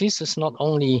And Jesus not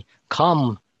only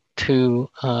come to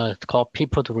call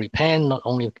people to repent, not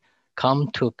only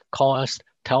come to call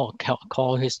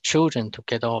his children to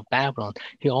get out of Babylon.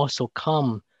 He also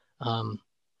come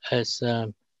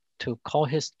to call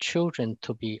his children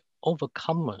to be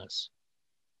overcomers.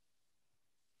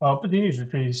 不仅仅是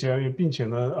这一些，并且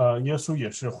呢，耶稣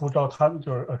也是呼召他，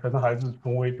就是神的孩子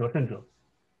成为得胜者。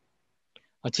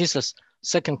Jesus'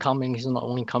 second coming is not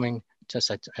only coming just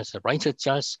as a righteous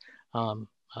judge, to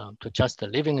judge the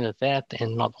living and the dead,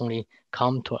 and not only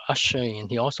come to usher in,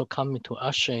 he also come to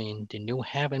usher in the new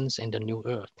heavens and the new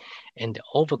earth, and the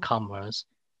overcomers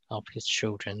of his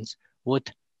children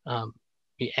would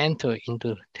be entered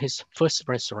into his first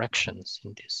resurrections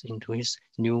into his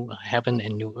new heaven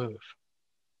and new earth.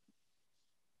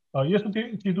 耶稣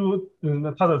基督，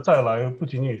他的再来不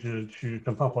仅仅是去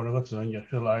审判活人和死人，也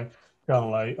是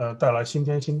带来新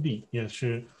天新地，也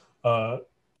是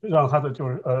让他的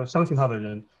相信他的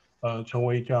人成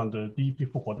为这样的第一批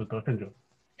复活的得胜者。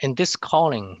And this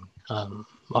calling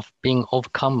of being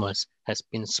overcomers has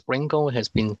been sprinkled, has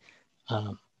been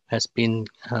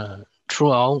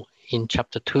throughout in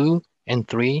chapter 2 and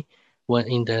 3, when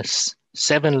in the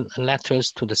 7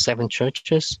 letters to the 7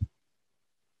 churches.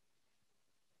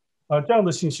 这样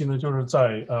的信息呢，就是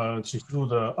在启示录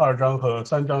的2章和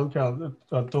3章这样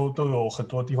都有很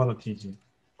多地方的提及。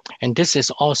And this is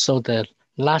also the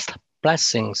last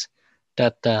blessings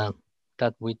that you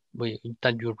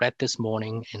read this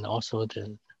morning, and also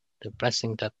the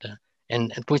blessing that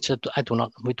and which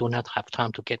we do not have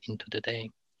time to get into today.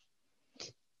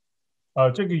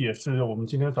 这个也是我们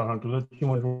今天早上读的经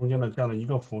文中间的这样的一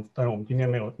个福，但是我们今天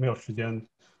没有时间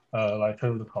来深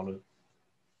入的讨论。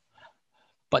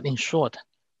But in short,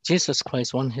 Jesus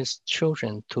Christ wants his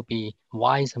children to be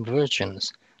wise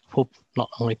virgins who not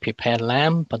only prepare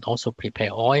lamb, but also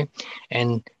prepare oil,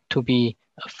 and to be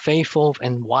a faithful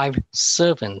and wise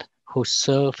servant who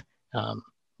serve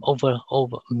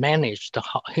manage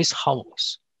his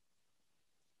house.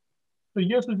 所以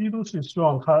耶稣基督是希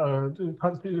望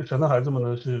这个神的孩子们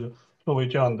呢，是作为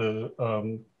这样的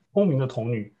聪明的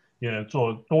童女，也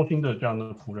做忠心的这样的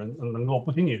仆人，能够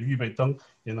不仅仅是预备灯，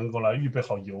也能够来预备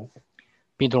好油。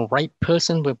Be the right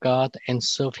person with God and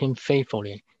serve Him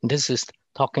faithfully. This is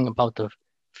talking about the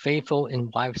faithful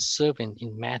and wife servant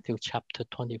in Matthew chapter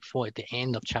 24, at the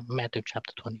end of Matthew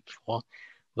chapter 24,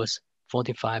 verse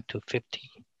 45 to 50.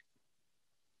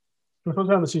 就说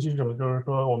这样的信息是什么？就是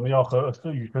说我们要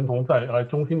与神同在，来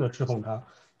忠心的侍奉他。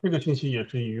这个信息也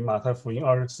是与马太福音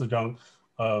24章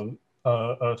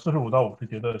45到50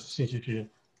节的信息是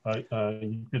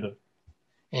一致的。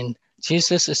And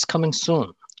Jesus is coming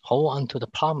soon. Hold on to the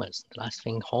promise. The last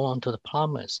thing, hold on to the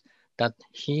promise that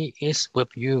He is with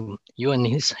you, you in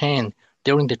His hand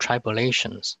during the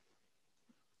tribulations.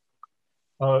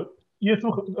 耶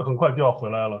稣很快就要回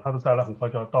来了，他的再来很快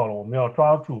就要到了，我们要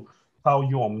抓住他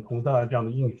与我们同在的这样的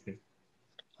应许。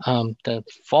The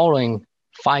following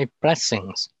 5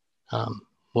 blessings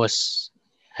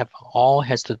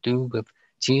has to do with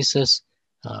Jesus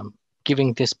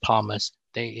giving this promise.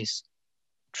 There is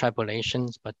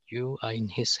tribulations, but you are in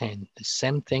His hand. The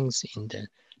same things in the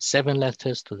 7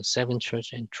 letters to the 7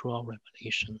 church and throughout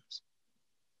Revelations.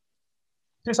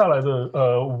 接下来的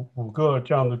五个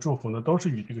这样的祝福呢，都是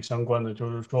与这个相关的，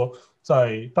就是说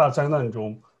在大灾难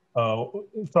中，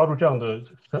抓住这样的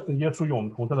耶稣与我们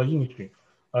同在的应许，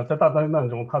在大灾难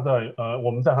中，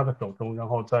我们在他的手中，然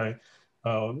后在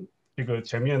这个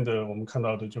前面的我们看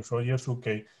到的，就是说耶稣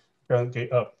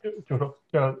就是说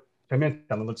这样前面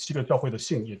讲到的7个教会的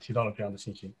信也提到了这样的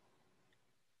信息。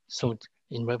So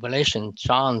in Revelation,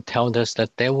 John tells us that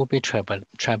there will be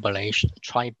tribulations,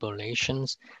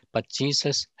 but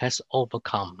Jesus has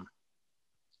overcome.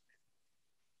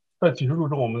 在启示录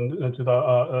中，我们知道，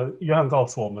约翰告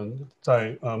诉我们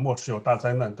在末世有大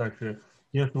灾难，但是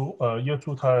耶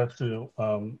稣他是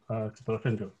得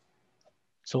胜者。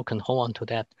So we can hold on to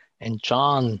that. And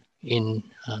John, in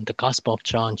the Gospel of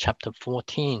John, chapter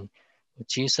 14,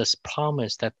 Jesus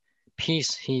promised that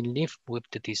peace He lived with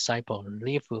the disciple,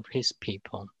 lived with His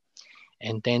people.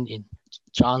 And then in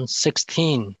John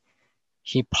 16,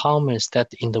 He promised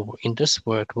that in this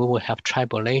world we will have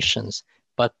tribulations,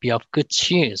 but be of good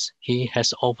cheer. He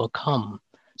has overcome.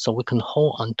 So we can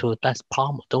hold on to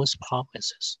those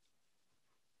promises.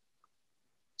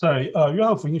 在约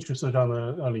翰福音14章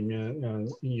的里面，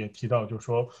也提到，就是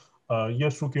说，耶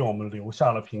稣给我们留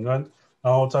下了平安。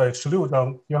然后在16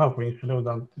章，约翰福音16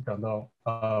章讲到，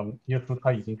耶稣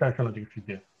他已经战胜了这个世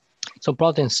界。So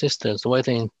brothers and sisters,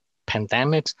 whether in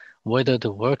pandemics, whether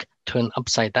the world turn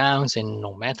upside down, and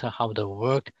no matter how the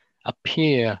world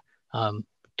appear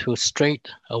to stray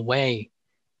away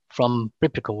from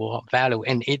biblical value,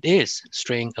 and it is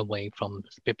straying away from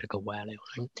biblical value,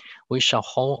 right? We shall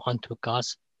hold on to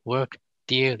God's work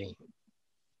dearly.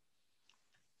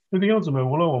 弟兄姊妹，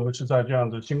无论我们是在这样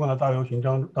的新冠的大流行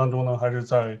当中呢，还是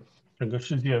在整个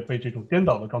世界被这种颠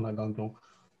倒的状态当中，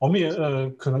我们也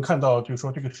可能看到，就是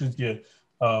说这个世界，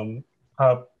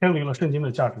它偏离了圣经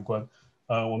的价值观，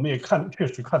我们也确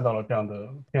实看到了这样的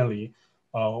偏离，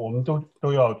我们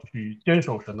都要去坚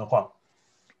守神的话。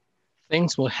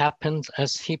Things will happen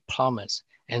as He promised,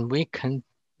 and we can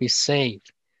be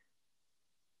saved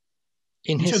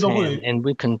in His hand, and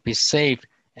we can be saved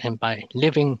and by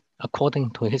living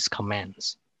according to His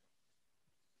commands.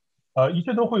 一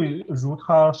切都会如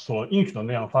他所应许的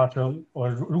那样发生。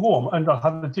如果我们按照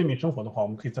他的诫命生活的话，我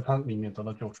们可以在他里面得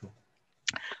到救赎。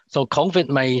So COVID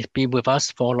may be with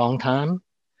us for a long time,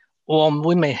 or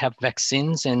we may have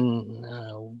vaccines, and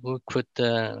we could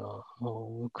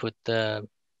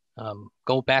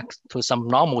go back to some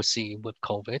normalcy with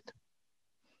COVID.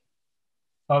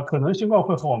 可能新冠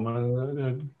会和我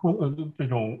们这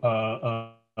种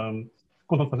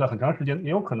共同存在很长时间，也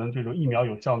有可能这种疫苗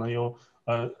有效呢，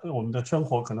我们的生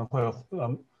活可能会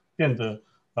变得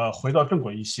回到正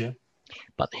轨一些。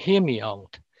But hear me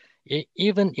out.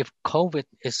 Even if COVID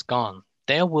is gone,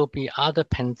 there will be other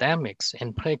pandemics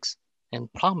and plagues and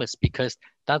promise, because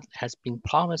that has been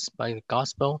promised by the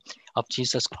gospel of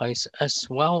Jesus Christ, as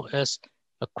well as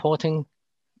according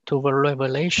to the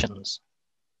Revelations.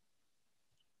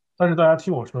 但是大家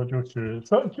听我说，就是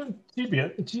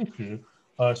即使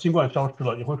新冠消失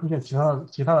了，也会出现其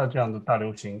他的这样的大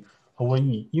流行和瘟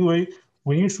疫，因为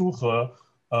福音书和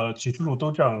启示录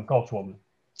都这样告诉我们。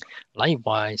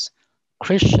Likewise,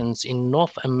 Christians in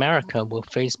North America will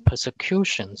face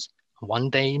persecutions. One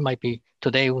day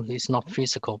today is not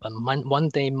physical, but one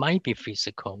day might be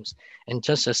physical. And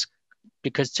just as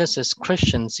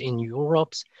Christians in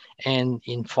Europe and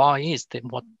in Far East,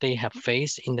 what they have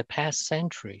faced in the past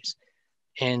centuries,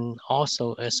 and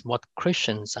also as what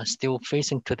Christians are still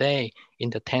facing today in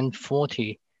the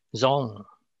 1040 zone.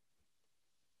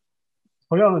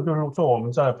 同样的，就是说我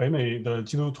们在北美的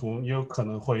基督徒也有可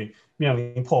能会面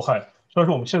临迫害。虽然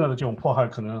说我们现在的这种迫害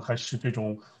可能还是这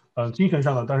种精神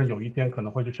上的，但是有一天可能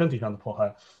会是身体上的迫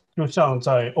害。就像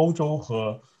在欧洲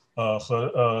和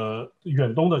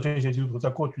远东的这些基督徒在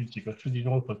过去几个世纪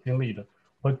中所经历的，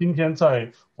和今天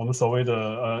在我们所谓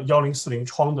的1040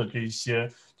窗的这一些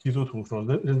基督徒所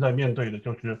仍在面对的，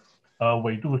就是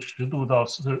纬度10度到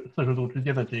40度之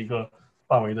间的这个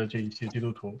范围的这一些基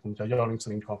督徒，我们叫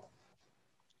1040窗。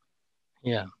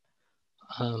Yeah.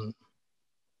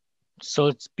 So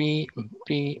it's be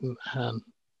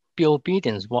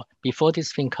obedience. What before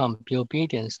this thing come, be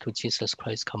obedience to Jesus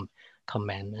Christ's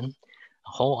commandment,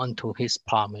 hold on to His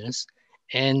promise,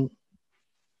 and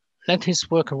let His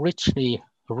work richly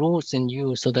rules in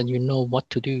you, so that you know what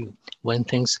to do when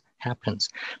things happens.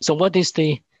 So what is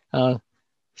the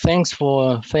thanks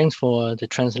for the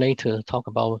translator talk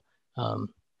about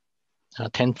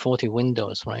 1040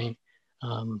 windows, right?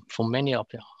 For many of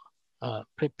the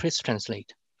please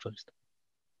translate first.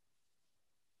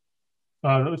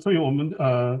 所以我们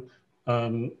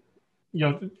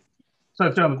要在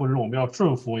这样的过程中，我们要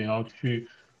顺服，也要去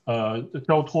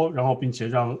交托，然后并且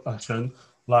让神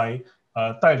来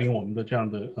带领我们的这样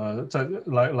的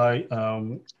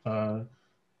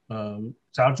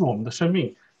夹住我们的生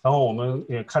命。然后我们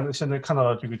也现在看到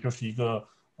的这个就是一个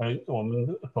我们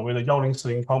所谓的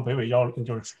1040窗，北纬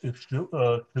就是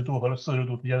10度和40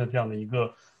度之间的这样的一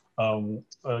个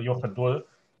有很多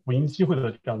福音机会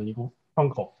的这样的一个窗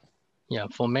口。Yeah,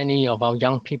 for many of our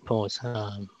young people,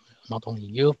 not only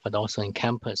youth but also in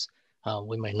campus,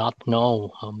 we may not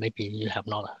know. Maybe you have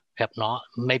not.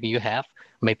 Maybe you have.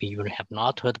 Maybe you have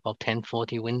not heard about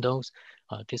 1040 windows.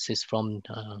 This is from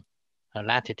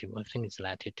latitude. I think it's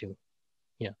latitude.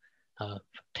 Yeah,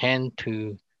 10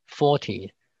 to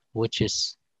 40, which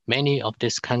is many of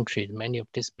these countries, many of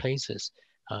these places,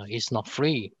 is not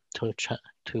free to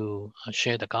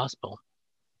share the gospel,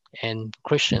 and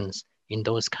Christians in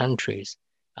those countries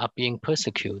are being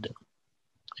persecuted.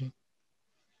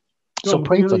 So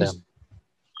pray for them.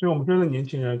 所以我们这些年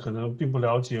轻人可能并不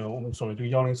了解我们所谓这个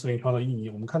1040窗的意义。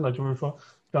我们看到就是说，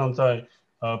像在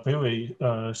北纬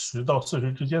10到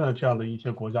40之间的这样的一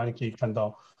些国家，你可以看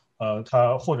到，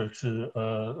它或者是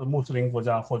穆斯林国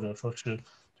家，或者说是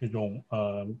这种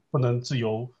不能自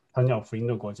由传讲福音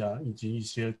的国家，以及一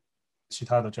些其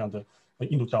他的这样的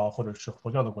印度教或者是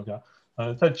佛教的国家。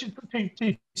在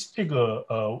这个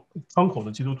窗口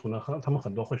的基督徒呢，他们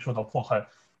很多会受到迫害，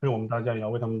所以我们大家也要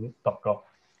为他们祷告。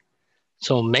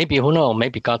So maybe who knows?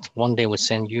 Maybe God one day will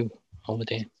send you over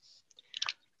there.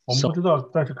 我们不知道，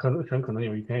但是神可能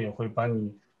有一天也会把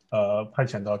你派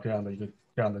遣到这样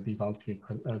的地方去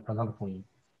传他的福音。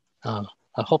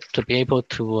I hope to be able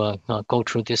to go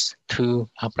through these two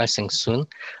blessings soon,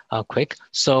 quick.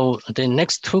 So the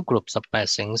next two groups of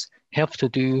blessings have to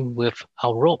do with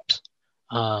our ropes.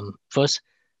 First,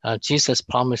 Jesus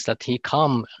promised that He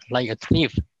come like a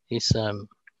thief. Is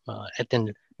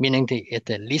meaning at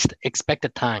the least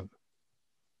expected time.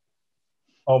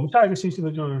 我们下一个信息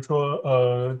呢，就是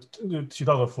说提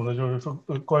到的福呢，就是说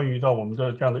关于到我们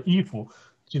的这样的衣服，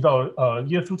提到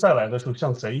耶稣再来的时候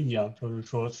像贼一样，就是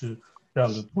说是这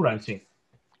样的突然性。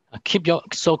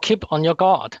Keep on your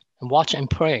guard and watch and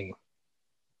pray.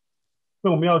 所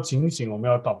以我们要警醒，我们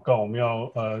要祷告，我们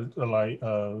要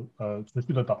持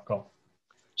续的祷告。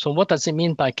So what does it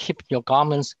mean by keep your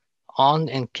garments on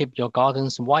and keep your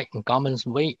garments white and garments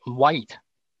white?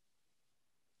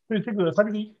 所以它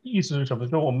这个意思是什么？就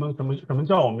是我们什么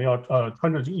叫我们要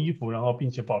穿着这衣服，然后并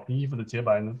且保持衣服的洁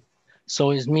白呢？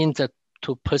 So it means that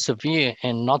to persevere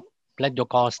and not let your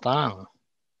guards down.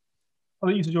 它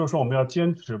的意思就是说我们要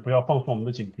坚持，不要放松我们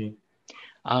的警惕。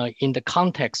In the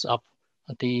context of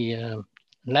the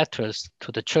letters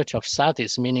to the Church of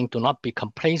Sardis, meaning do not be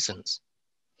complacent.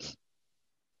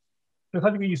 所以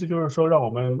它这个意思就是说，让我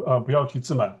们不要去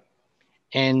自满。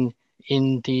And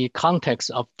in the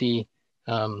context of the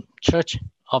Church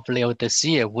of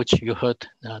Laodicea, which you heard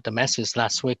the message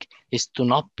last week, is do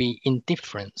not be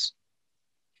indifferent.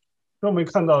 所以我们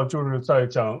看到，就是在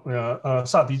讲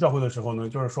萨迪教会的时候呢，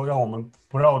就是说让我们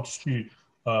不要去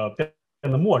变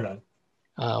得漠然。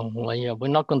We're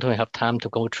not going to have time to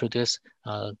go through this.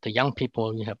 The young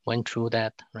people, you have went through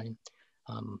that, right?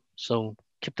 So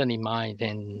keep that in mind.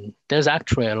 And there's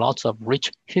actually a lot of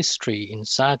rich history in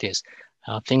Sardis,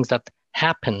 things that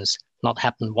not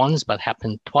happen once, but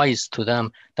happen twice to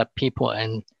them, that people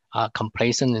are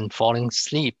complacent and falling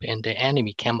asleep, and the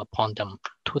enemy came upon them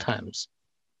 2 times.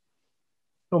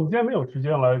 我们今天没有时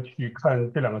间来去看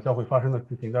这两个教会发生的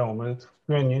事情，但我们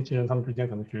因为年轻人他们之间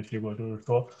可能学习过，就是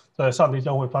说在上帝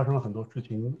教会发生了很多事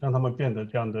情，让他们变得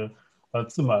这样的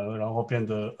自满了，然后变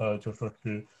得就说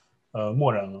是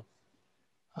漠然了。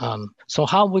So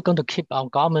how are we going to keep our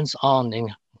garments on,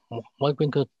 and what are we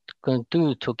going to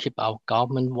do to keep our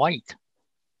garment white?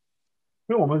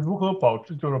 所以我们如何保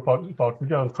持就是保持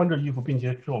这样穿着衣服，并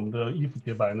且使我们的衣服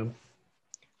洁白呢？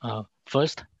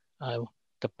 First,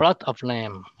 the blood of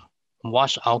lamb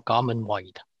wash our garment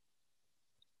white.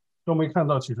 所以我们看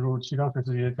到启示录7章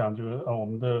14节讲这个我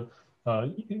们的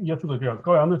耶稣的这样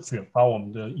羔羊的血把我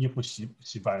们的衣服洗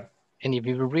白。And if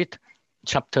you read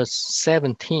chapter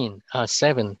 17,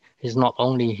 7 is not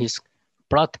only his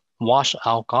blood wash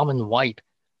our garment white,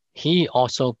 he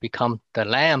also become the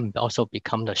lamb, also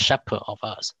become the shepherd of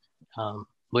us.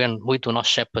 We do not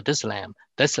shepherd this lamb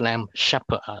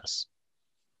shepherd us.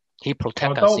 He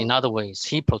protect us in other ways.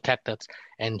 He protect us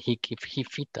and he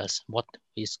feed us what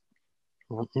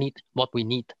we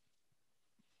need.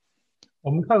 我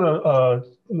们看到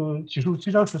启示录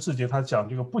7章14节，他讲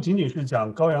这个不仅仅是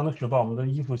讲羔羊的血把我们的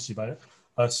衣服洗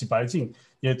白净，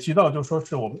也提到就说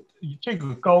是我们以这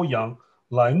个羔羊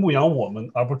来牧养我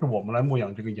们，而不是我们来牧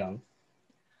养这个羊。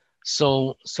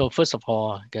So first of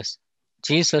all, I guess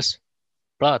Jesus'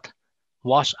 blood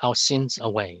wash our sins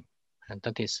away, and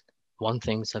that is one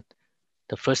thing that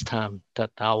the first time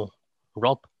that our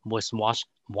robe was washed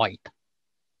white.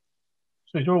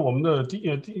 所以就是我们的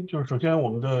就是首先我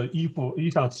们的衣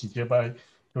裳洗洁白，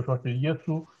就说是耶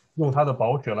稣用他的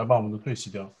宝血来把我们的罪洗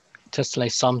掉。Just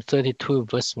like Psalm 32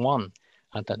 verse 1,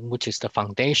 which is the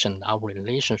foundation, our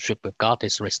relationship with God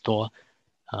is restored.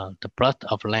 The blood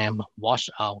of lamb wash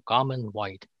our garment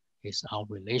white is our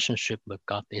relationship with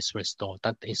God is restored.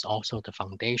 That is also the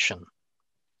foundation.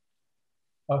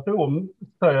 所以我们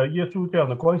在耶稣这样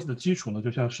的关系的基础呢，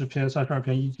就像诗篇32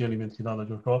篇1节里面提到的，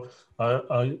就是说，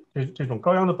这种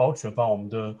羔羊的宝血把我们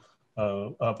的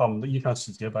衣裳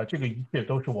洗洁白，这个一切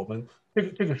都是我们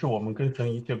这个是我们跟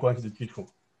神一切关系的基础。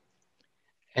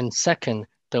And second,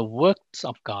 the works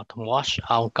of God wash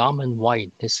our garment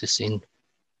white. This is in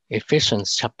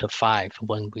Ephesians chapter 5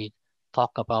 when we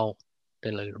talk about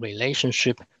the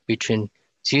relationship between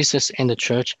Jesus and the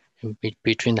church and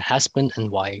between the husband and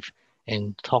wife.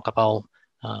 And talk about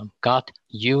God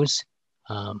use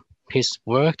his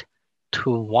word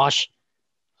to wash,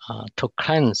 to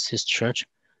cleanse his church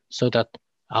so that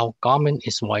our garment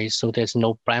is white, so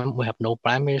we have no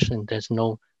blemish and there's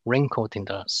no wrinkle in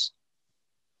us.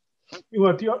 另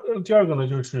外第二个呢，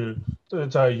就是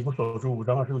在以弗所书5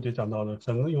章26节讲到的，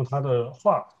神用他的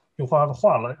话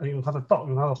来用他的道，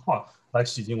用他的话来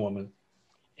洗净我们。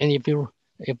And if you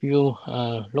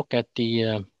look at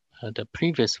the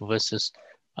previous verses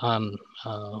in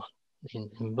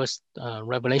verse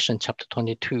Revelation chapter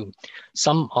 22,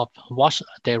 some of wash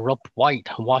their robe white,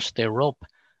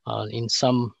 in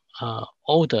some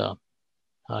older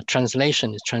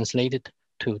translation is translated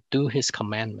to do his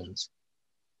commandments.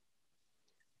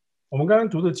 我们刚才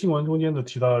读的经文中间的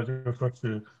提到，就是说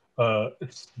是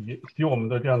洗我们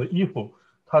的这样的衣服，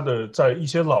它的在一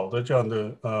些老的这样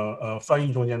的翻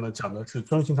译中间呢，讲的是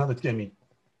遵行他的诫命。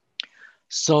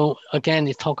So again,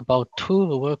 they talk about two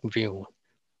work view,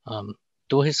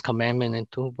 do his commandment and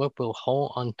to work will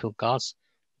hold on to God's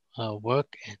work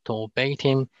and to obey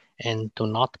him and do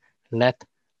not let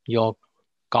your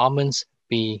garments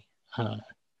be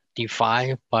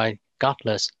defiled by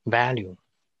godless value.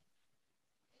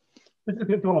 这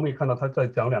篇地方我们也看到他在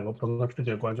讲两个不同的世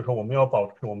界观，就是说我们要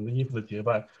保持我们的衣服的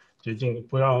洁净，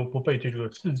不被这个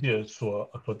世界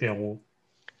所玷污。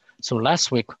So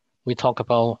last week we talked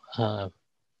about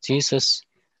Jesus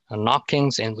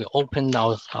knockings and we opened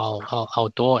our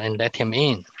door and let him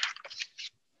in.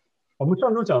 我们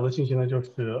上周讲的信息呢，就是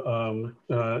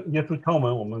耶稣敲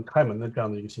门，我们开门的这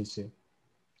样的一个信息。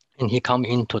And he come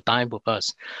in to dine with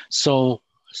us. So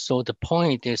the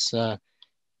point is,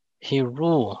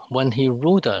 when he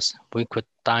ruled us, we could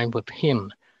dine with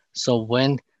him. So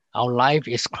when our life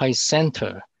is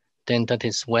Christ-centered, then that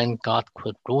is when God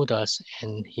could rule us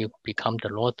and he become the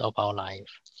Lord of our life.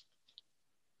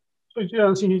 所以这样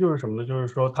的信息就是什么呢？就是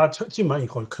说他进门以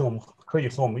后，可以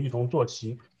和我们一同坐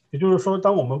席。也就是说，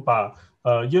当我们把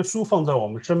耶稣放在我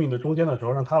们生命的中间的时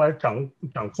候，让他来掌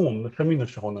控我们的生命的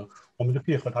时候呢，我们就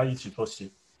可以和他一起坐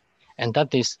席。And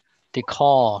that is the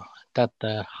call that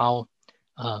how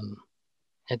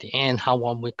at the end how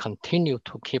we continue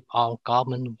to keep our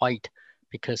garment white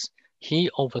because he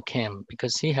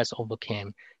has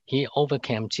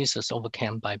overcame. Jesus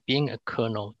overcame by being a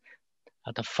kernel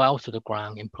that fell to the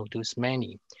ground and produced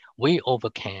many. We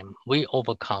overcome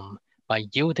by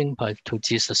yielding to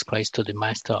Jesus Christ to the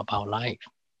Master of our life.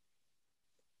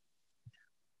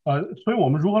 所以我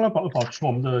们如何来保持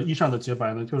我们的衣上的洁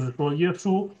白呢？就是说，耶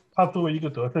稣他作为一个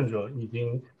得胜者，已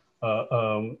经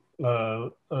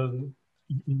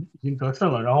得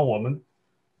胜了。然后我们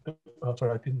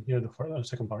sorry, I didn't hear the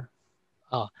second part.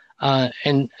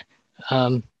 And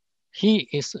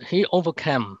he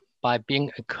overcame by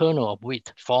being a kernel of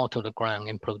wheat fall to the ground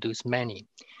and produce many.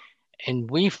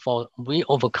 And we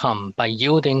overcome by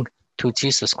yielding to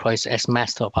Jesus Christ as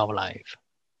Master of our life.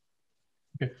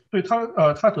 Okay, 所以他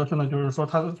得胜呢，就是说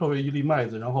他作为一粒麦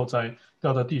子，然后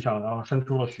掉在地上，然后生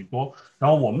出了许多。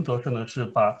然后我们得胜呢，是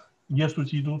把耶稣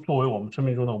基督作为我们生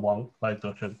命中的王来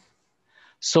得胜。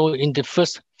So in the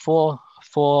first four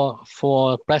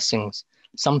blessings,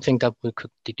 something that we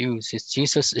could deduce is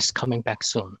Jesus is coming back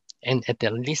soon and at the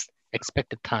least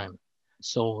expected time.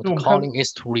 So the calling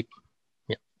is to reap.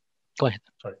 Yeah, go ahead.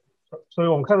 Sorry. 所以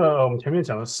我们看到我们前面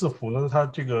讲的四福呢，它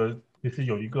这个其实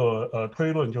有一个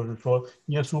推论，就是说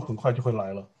耶稣很快就会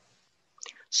来了。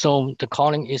So the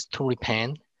calling is to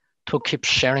repent, to keep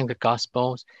sharing the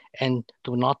gospels, and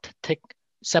do not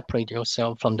separate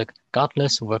yourself from the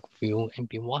godless worldview, and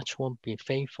be watchful, be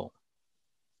faithful.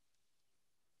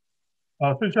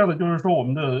 所以这样的就是说，我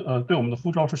们的对我们的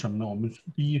呼召是什么呢？我们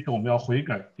第一是我们要悔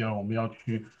改，第二我们要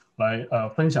去来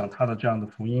分享他的这样的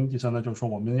福音，第三呢就是说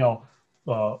我们要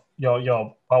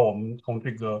把我们从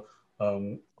这个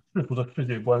世俗的世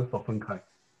界观所分开。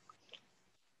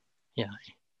Yeah,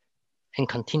 and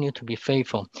continue to be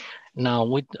faithful. Now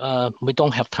we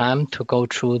don't have time to go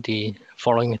through the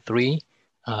following three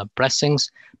blessings,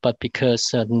 but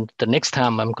because the next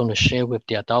time I'm going to share with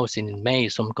the adults in May,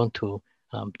 so I'm going to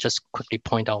just quickly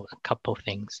point out a couple of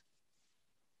things.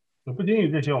 不仅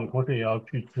仅这些，我们同时也要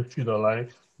去持续的来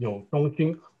有忠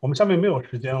心。我们下面没有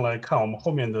时间来看我们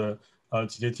后面的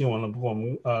几节经文了，不过我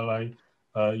们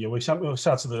也为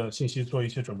下次的信息做一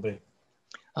些准备。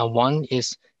One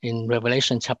is in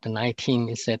Revelation chapter 19.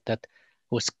 It said that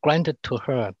was granted to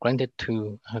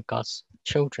God's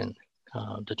children,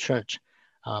 the church,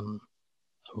 a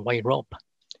white robe,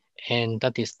 and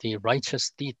that is the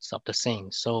righteous deeds of the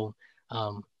saints. So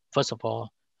first of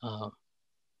all,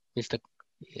 is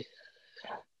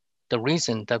the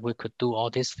reason that we could do all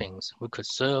these things. We could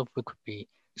serve, we could be.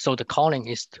 So the calling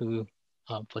is to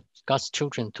for God's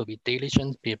children to be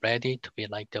diligent, be ready, to be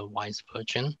like the wise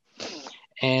virgin.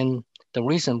 And the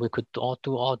reason we could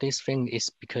do all these things is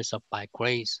because of by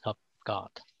grace of God.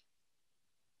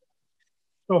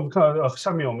 那我们看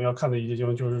下面我们要看的一节经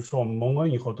文，就是说我们蒙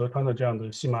恩以后得穿的这样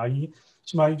的细麻衣。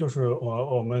细麻衣就是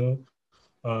我们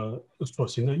所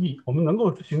行的义。我们能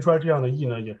够行出来这样的义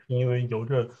呢，也是因为由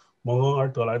着蒙恩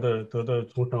而得的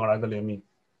从神而来的怜悯。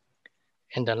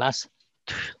And the last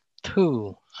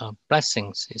two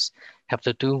blessings have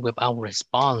to do with our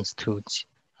response to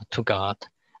God.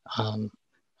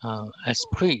 As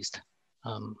priest,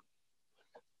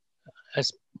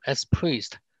 as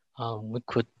priest,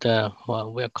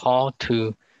 we're called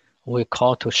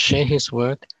to share His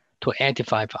word, to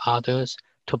edify for others,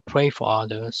 to pray for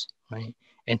others, right,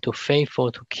 and to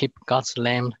faithful to keep God's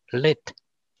lamp lit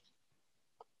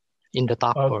in the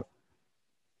dark world.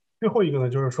 最后一个呢，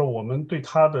就是说我们对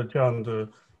他的这样的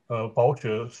宝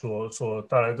血所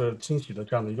带来的清洗的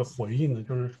这样的一个回应呢，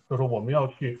就是说我们要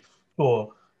去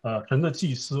做神的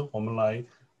祭司，我们来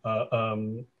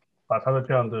把他的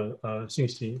这样的信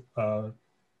息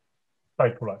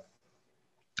带出来。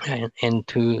And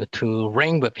to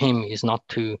reign with Him is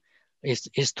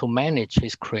to manage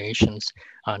His creations,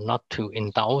 not to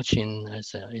indulge in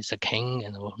as a king,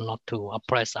 and not to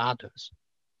oppress others.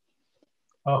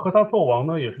 和他做王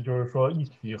呢，也是就是说一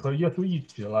起和耶稣一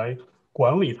起来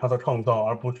管理他的创造，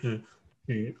而不是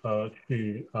去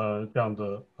这样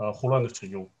的胡乱的使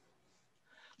用。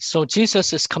So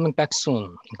Jesus is coming back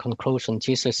soon. In conclusion,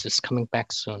 Jesus is coming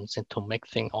back soon to make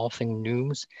all things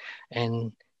new,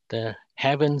 and the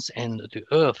heavens and the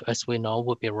earth, as we know,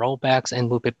 will be rolled back and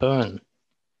will be burned.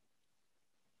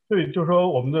 对，就是说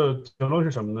我们的结论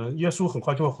是什么呢？耶稣很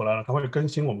快就会回来了，他会更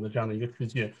新我们的这样的一个世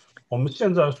界。我们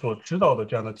现在所知道的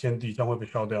这样的天地将会被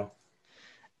烧掉。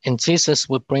And Jesus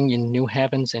will bring in new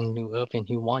heavens and new earth, and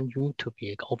He wants you to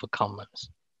be overcomers,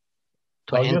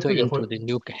 to enter into the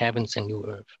new heavens and new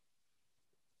earth.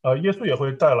 耶稣也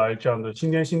会带来这样的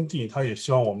新天新地，他也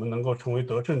希望我们能够成为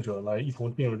得胜者，来一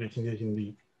同进入这新天新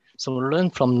地。So learn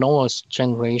from Noah's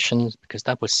generation, because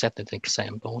that was set as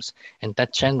examples, and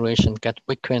that generation got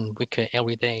weaker and weaker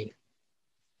every day.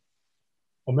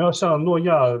 我们要向诺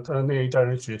亚那一代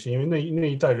人学习，因为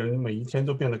那一代人每一天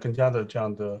都变得更加的这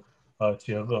样的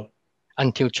邪恶。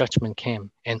Until judgment came,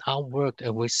 and our work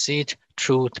we see it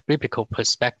true biblical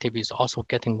perspective is also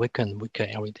getting weaker and weaker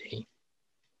every day.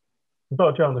 直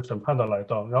到这样的审判的来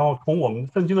到，然后从我们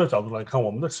圣经的角度来看，我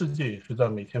们的世界也是在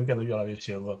每天变得越来越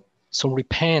邪恶。So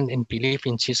repent and believe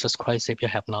in Jesus Christ if you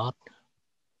have not.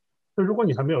 所以如果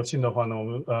你还没有信的话呢，我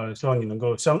们希望你能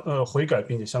够悔改，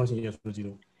并且相信耶稣基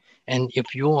督。And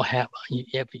if you're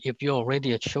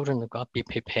already a children of God, be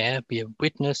prepared, be a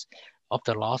witness of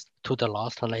the lost to the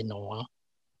lost like Noah.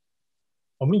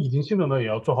 我们已经信的呢，也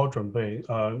要做好准备，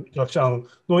要像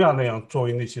诺亚那样，作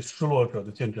为那些失落者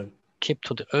的见证。Keep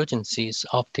to the urgencies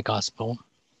of the gospel.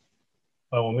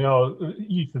 我们要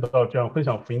意识到这样分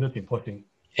享福音的紧迫性。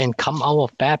And come out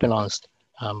of Babylon's,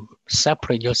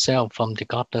 separate yourself from the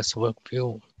godless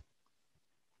worldview.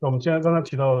 那我们刚才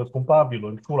提到的，从巴比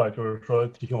伦出来，就是说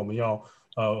提醒我们要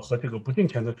和这个不敬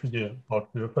虔的世界保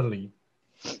持分离。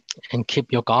And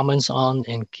keep your garments on,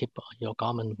 and keep your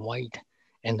garment white,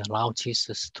 and allow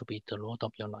Jesus to be the Lord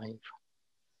of your life.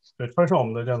 对，穿上我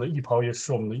们的这样的衣袍，也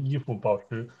使我们的衣服保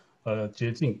持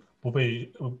洁净，不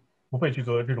被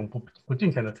这种不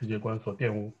敬虔的世界观所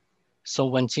玷污。So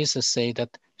when Jesus said that,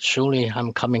 surely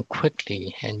I'm coming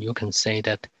quickly, and you can say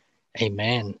that,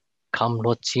 Amen, come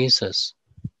Lord Jesus.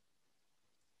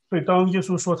 所以当耶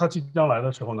稣说他即将来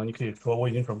的时候呢，你可以说我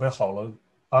已经准备好了，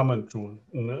阿门，主，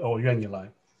我愿你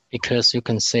来。Because you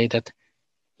can say that,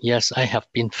 yes, I have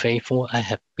been faithful, I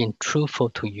have been truthful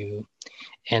to you,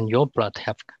 and your blood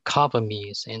have covered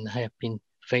me, and I have been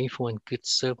faithful and good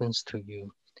servants to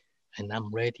you, and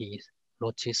I'm ready,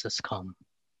 Lord Jesus, come.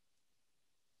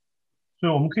 所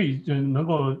以我们可以能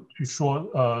够去说，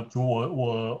主，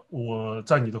我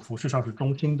在你的服事上是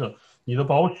忠心的，你的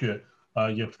宝血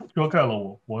也遮盖了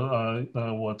我，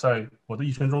我在我的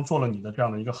一生中做了你的这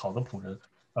样的一个好的仆人，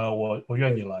我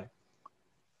愿你来。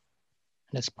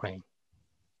Let's pray.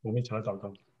 我们一起来祷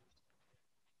告。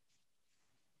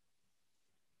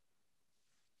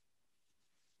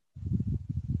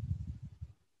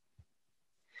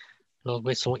Lord,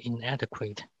 we're so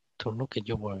inadequate to look at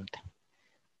your word,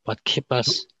 but keep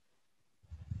us.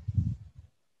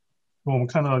 我们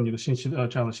看到你的信息这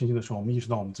样的信息的时候，我们意识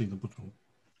到我们自己的不足。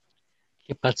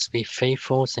Keep us be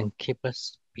faithful and keep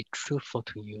us be truthful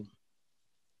to you.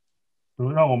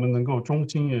 让我们能够忠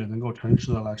心，也能够诚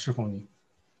实的来侍奉你。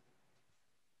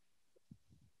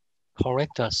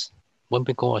Correct us when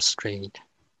we go astray.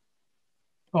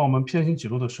 当我们偏行己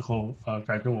路的时候，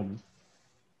改正我们。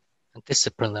And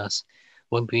discipline us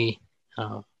when we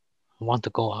want to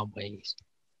go our ways.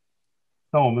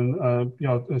 当我们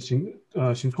要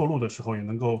行错路的时候，也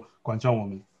能够管教我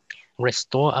们。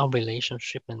Restore our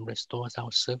relationship and restore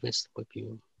our service with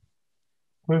you.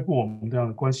 恢复我们这样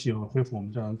的关系和恢复我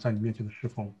们这样在你面前的侍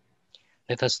奉。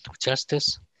Let us do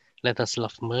justice, let us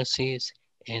love mercies,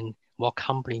 and walk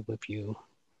humbly with you.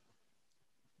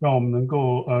 让我们能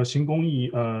够行公义，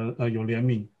有怜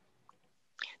悯。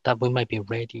That we might be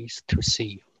ready to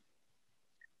see you.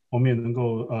 我们也能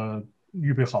够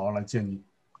预备好来见你。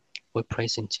We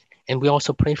praise you. And we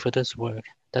also pray for this work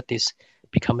that is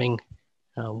becoming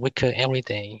weaker every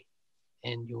day,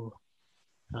 and you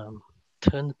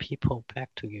turn people back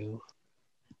to you,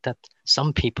 that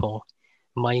some people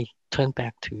might turn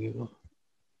back to you.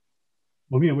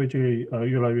 我们也为这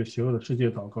越来越邪恶的世界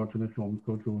祷告，真的是我们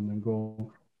求主能够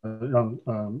让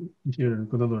一些人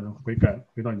更多的人悔改，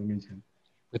回到你的面前。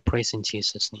We praise in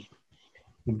Jesus' name.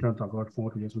 我们这样祷告，奉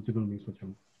我主耶稣基督的名所求。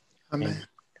Amen.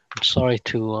 I'm sorry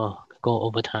to go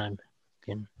over time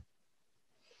again.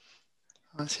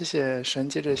 谢谢神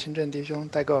借着新正弟兄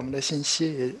带给我们的信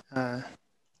息，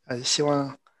也希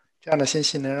望这样的信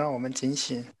息能让我们警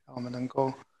醒，让我们能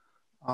够